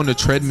saw her on the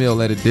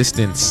treadmill at a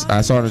distance.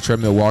 I saw her on the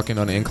treadmill walking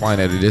on the incline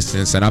at a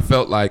distance, and I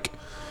felt like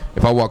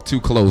if I walk too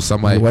close, I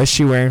might. Was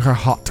she wearing her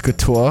haute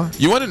couture?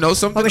 You want to know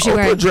something? What was she Oprah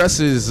wearing?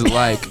 dresses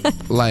like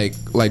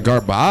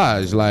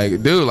garbage.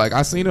 Like, dude, like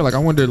I seen her. Like, I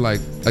wonder,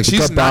 like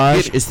she's not.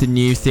 Garbage is the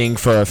new thing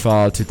for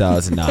fall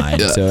 2009.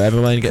 Yeah. So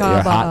everyone get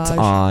your hats Garbage.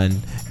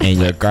 on and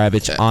your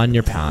garbage on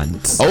your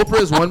pants.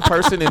 Oprah is one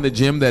person in the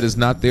gym that is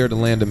not there to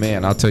land a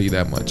man. I'll tell you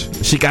that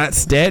much. She got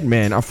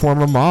Stedman, a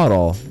former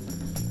model.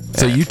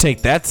 So you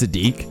take that,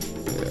 Sadiq.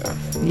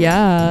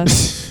 Yeah.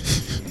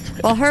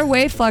 Well, her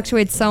weight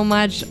fluctuates so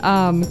much.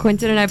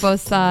 Quentin and I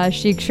both saw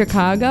Chic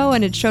Chicago,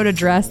 and it showed a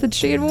dress that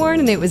she had worn,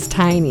 and it was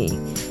tiny.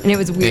 And it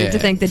was weird to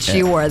think that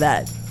she wore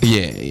that.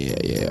 Yeah.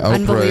 Oprah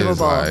Unbelievable. is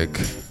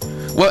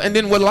like. Well, and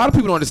then what a lot of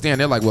people don't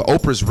understand, they're like, well,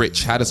 Oprah's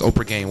rich. How does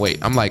Oprah gain weight?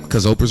 I'm like,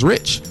 because Oprah's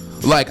rich.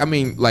 Like, I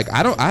mean, like,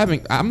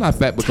 I'm not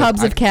fat because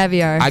Tubs of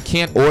caviar. I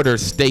can't order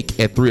steak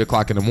at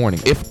 3:00 in the morning.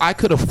 If I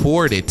could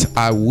afford it,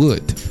 I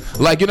would.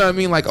 Like, you know what I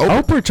mean? Like,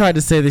 Oprah tried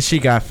to say that she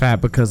got fat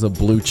because of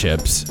blue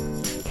chips.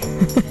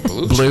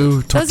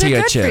 Blue Those are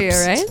tortilla good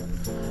chips. for you,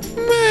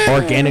 right?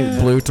 Organic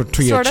blue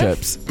tortilla Sort of.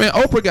 chips. Man,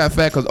 Oprah got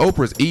fat because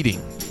Oprah's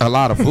eating a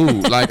lot of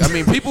food. Like, I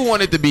mean, people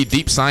wanted to be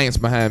deep science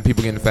behind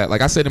people getting fat.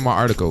 Like I said in my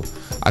article,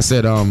 I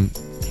said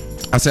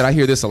I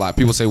hear this a lot.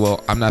 People say,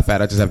 well, I'm not fat,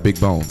 I just have big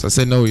bones. I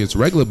said, no, it's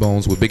regular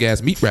bones with big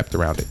ass meat wrapped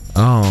around it.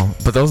 Oh,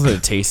 but those are the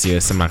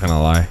tastiest, I'm not going to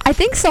lie. I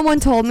think someone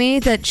told me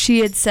that she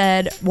had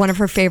said one of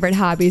her favorite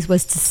hobbies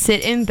was to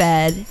sit in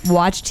bed,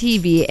 watch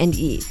TV, and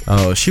eat.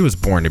 Oh, she was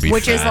born to be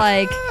Which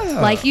fat. is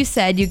like you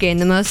said, you gain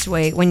the most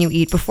weight when you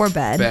eat before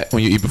bed. Fat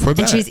when you eat before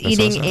bed. And she's That's what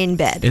eating I'm saying. in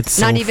bed. It's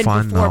Not so even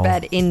fun, before though.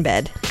 bed, in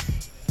bed.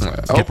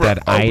 Get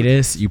that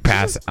itis, you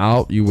pass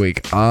out, you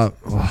wake up.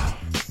 Ugh.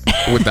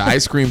 with the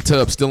ice cream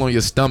tub still on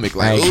your stomach.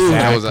 Like, ooh,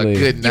 that was a Exactly.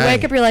 good You night.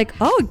 wake up, you're like,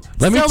 oh,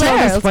 Let me still tell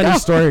there. this Let's funny go.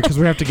 story because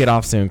we have to get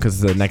off soon because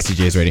the next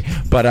DJ is ready.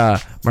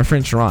 But my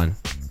friend Sharon,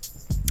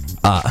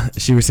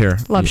 she was here.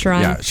 Love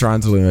Sharon. Yeah,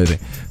 Sharon's really amazing.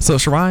 So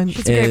Sharon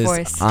She's a great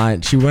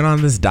voice. She went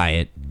on this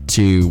diet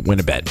to win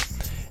a bet,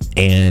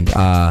 and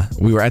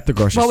we were at the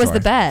grocery store. What was the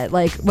bet?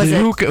 Like, was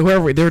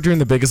Whoever they were doing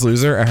the Biggest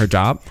Loser at her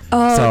job.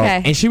 Oh, so,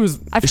 okay. And she was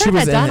I've she heard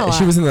was that done a in lot.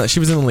 she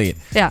was in the lead.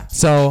 Yeah.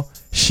 So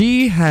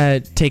she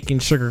had taken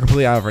sugar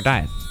completely out of her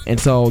diet, and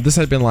so this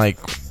had been like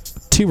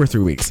 2 or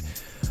 3 weeks.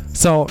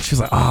 So she's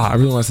like, I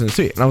really want something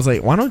sweet. And I was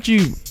like, why don't you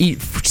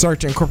start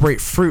to incorporate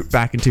fruit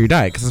back into your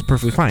diet? Because it's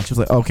perfectly fine. She was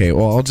like, okay,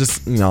 well, I'll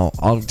just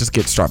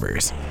get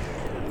strawberries.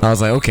 And I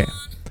was like, okay.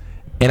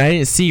 And I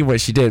didn't see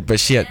what she did, but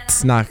she had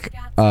snuck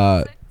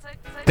a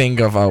thing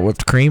of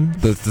whipped cream,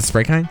 the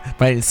spray kind.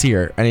 But I didn't see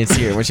her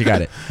when she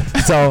got it.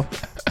 So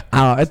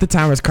at the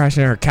time, I was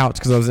crashing on her couch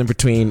because I was in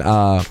between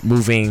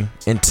moving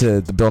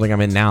into the building I'm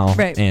in now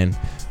and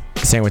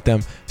staying with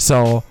them.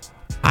 So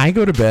I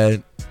go to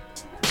bed.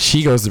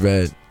 She goes to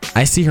bed.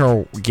 I see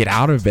her get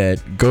out of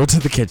bed, go to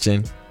the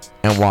kitchen,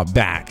 and walk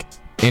back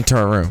into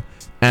her room.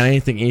 And I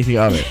didn't think anything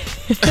of it.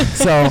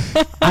 So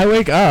I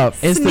wake up.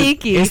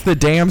 Sneaky. It's the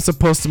day I'm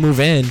supposed to move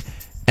in.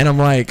 And I'm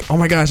like, oh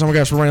my gosh, we're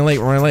running late.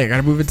 I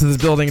gotta move into this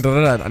building.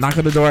 I knock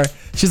on the door.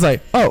 She's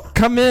like, oh,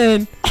 come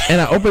in.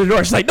 And I open the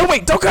door. She's like, no,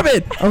 wait, don't come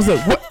in. I was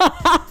like,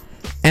 what?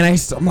 And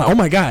I'm like, oh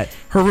my God.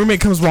 Her roommate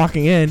comes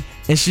walking in,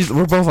 and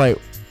we're both like,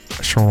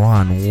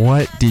 Sharon,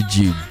 what did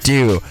you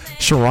do?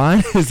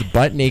 Sharon is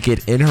butt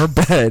naked in her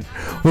bed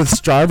with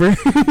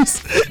strawberries,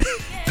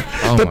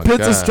 the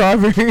pits of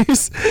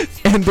strawberries,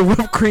 and the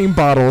whipped cream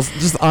bottles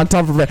just on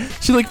top of her bed.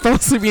 She like fell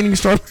asleep eating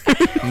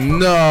strawberries.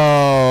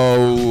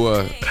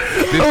 No.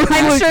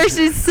 I'm sure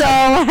she's so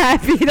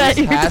happy that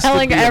you're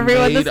telling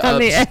everyone this on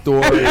the air.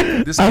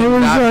 Story. This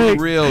cannot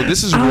be real.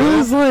 This is real. I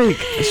was like,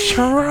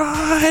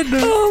 Sharon,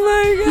 Oh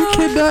my you God.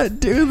 cannot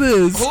do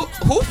this.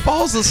 Who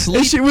falls asleep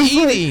And she was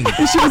eating? like,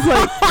 she was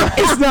like,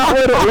 it's not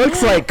what it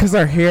looks like, because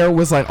her hair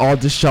was like all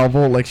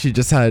disheveled, like she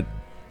just had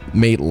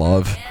made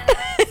love.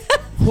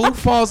 Who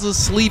falls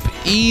asleep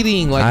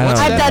eating? Like, I what's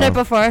don't I've that? done it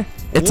before.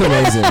 It's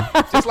amazing.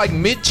 Just like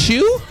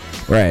mid-chew?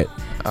 Right.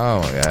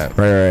 Oh my God.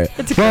 Right.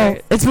 It's Well,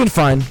 great. it's been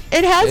fun.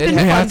 It has been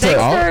fun. has Thanks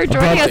to- for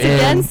joining us But,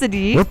 again,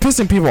 Sadiq. We're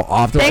pissing people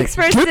off. They're Thanks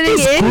like, for "Get sitting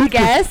this in, group of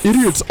guests."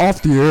 idiots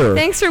off the air.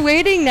 Thanks for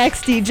waiting,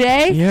 next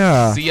DJ.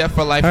 Yeah.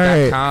 CFforlife.com. All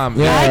right.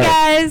 Bye, Yeah.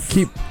 guys.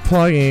 Keep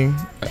plugging.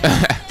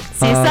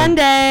 See you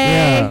Sunday.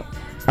 Yeah.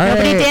 All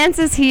Nobody right.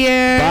 dances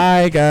here.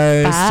 Bye,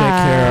 guys.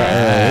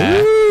 Bye.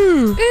 Take care.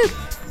 Ooh.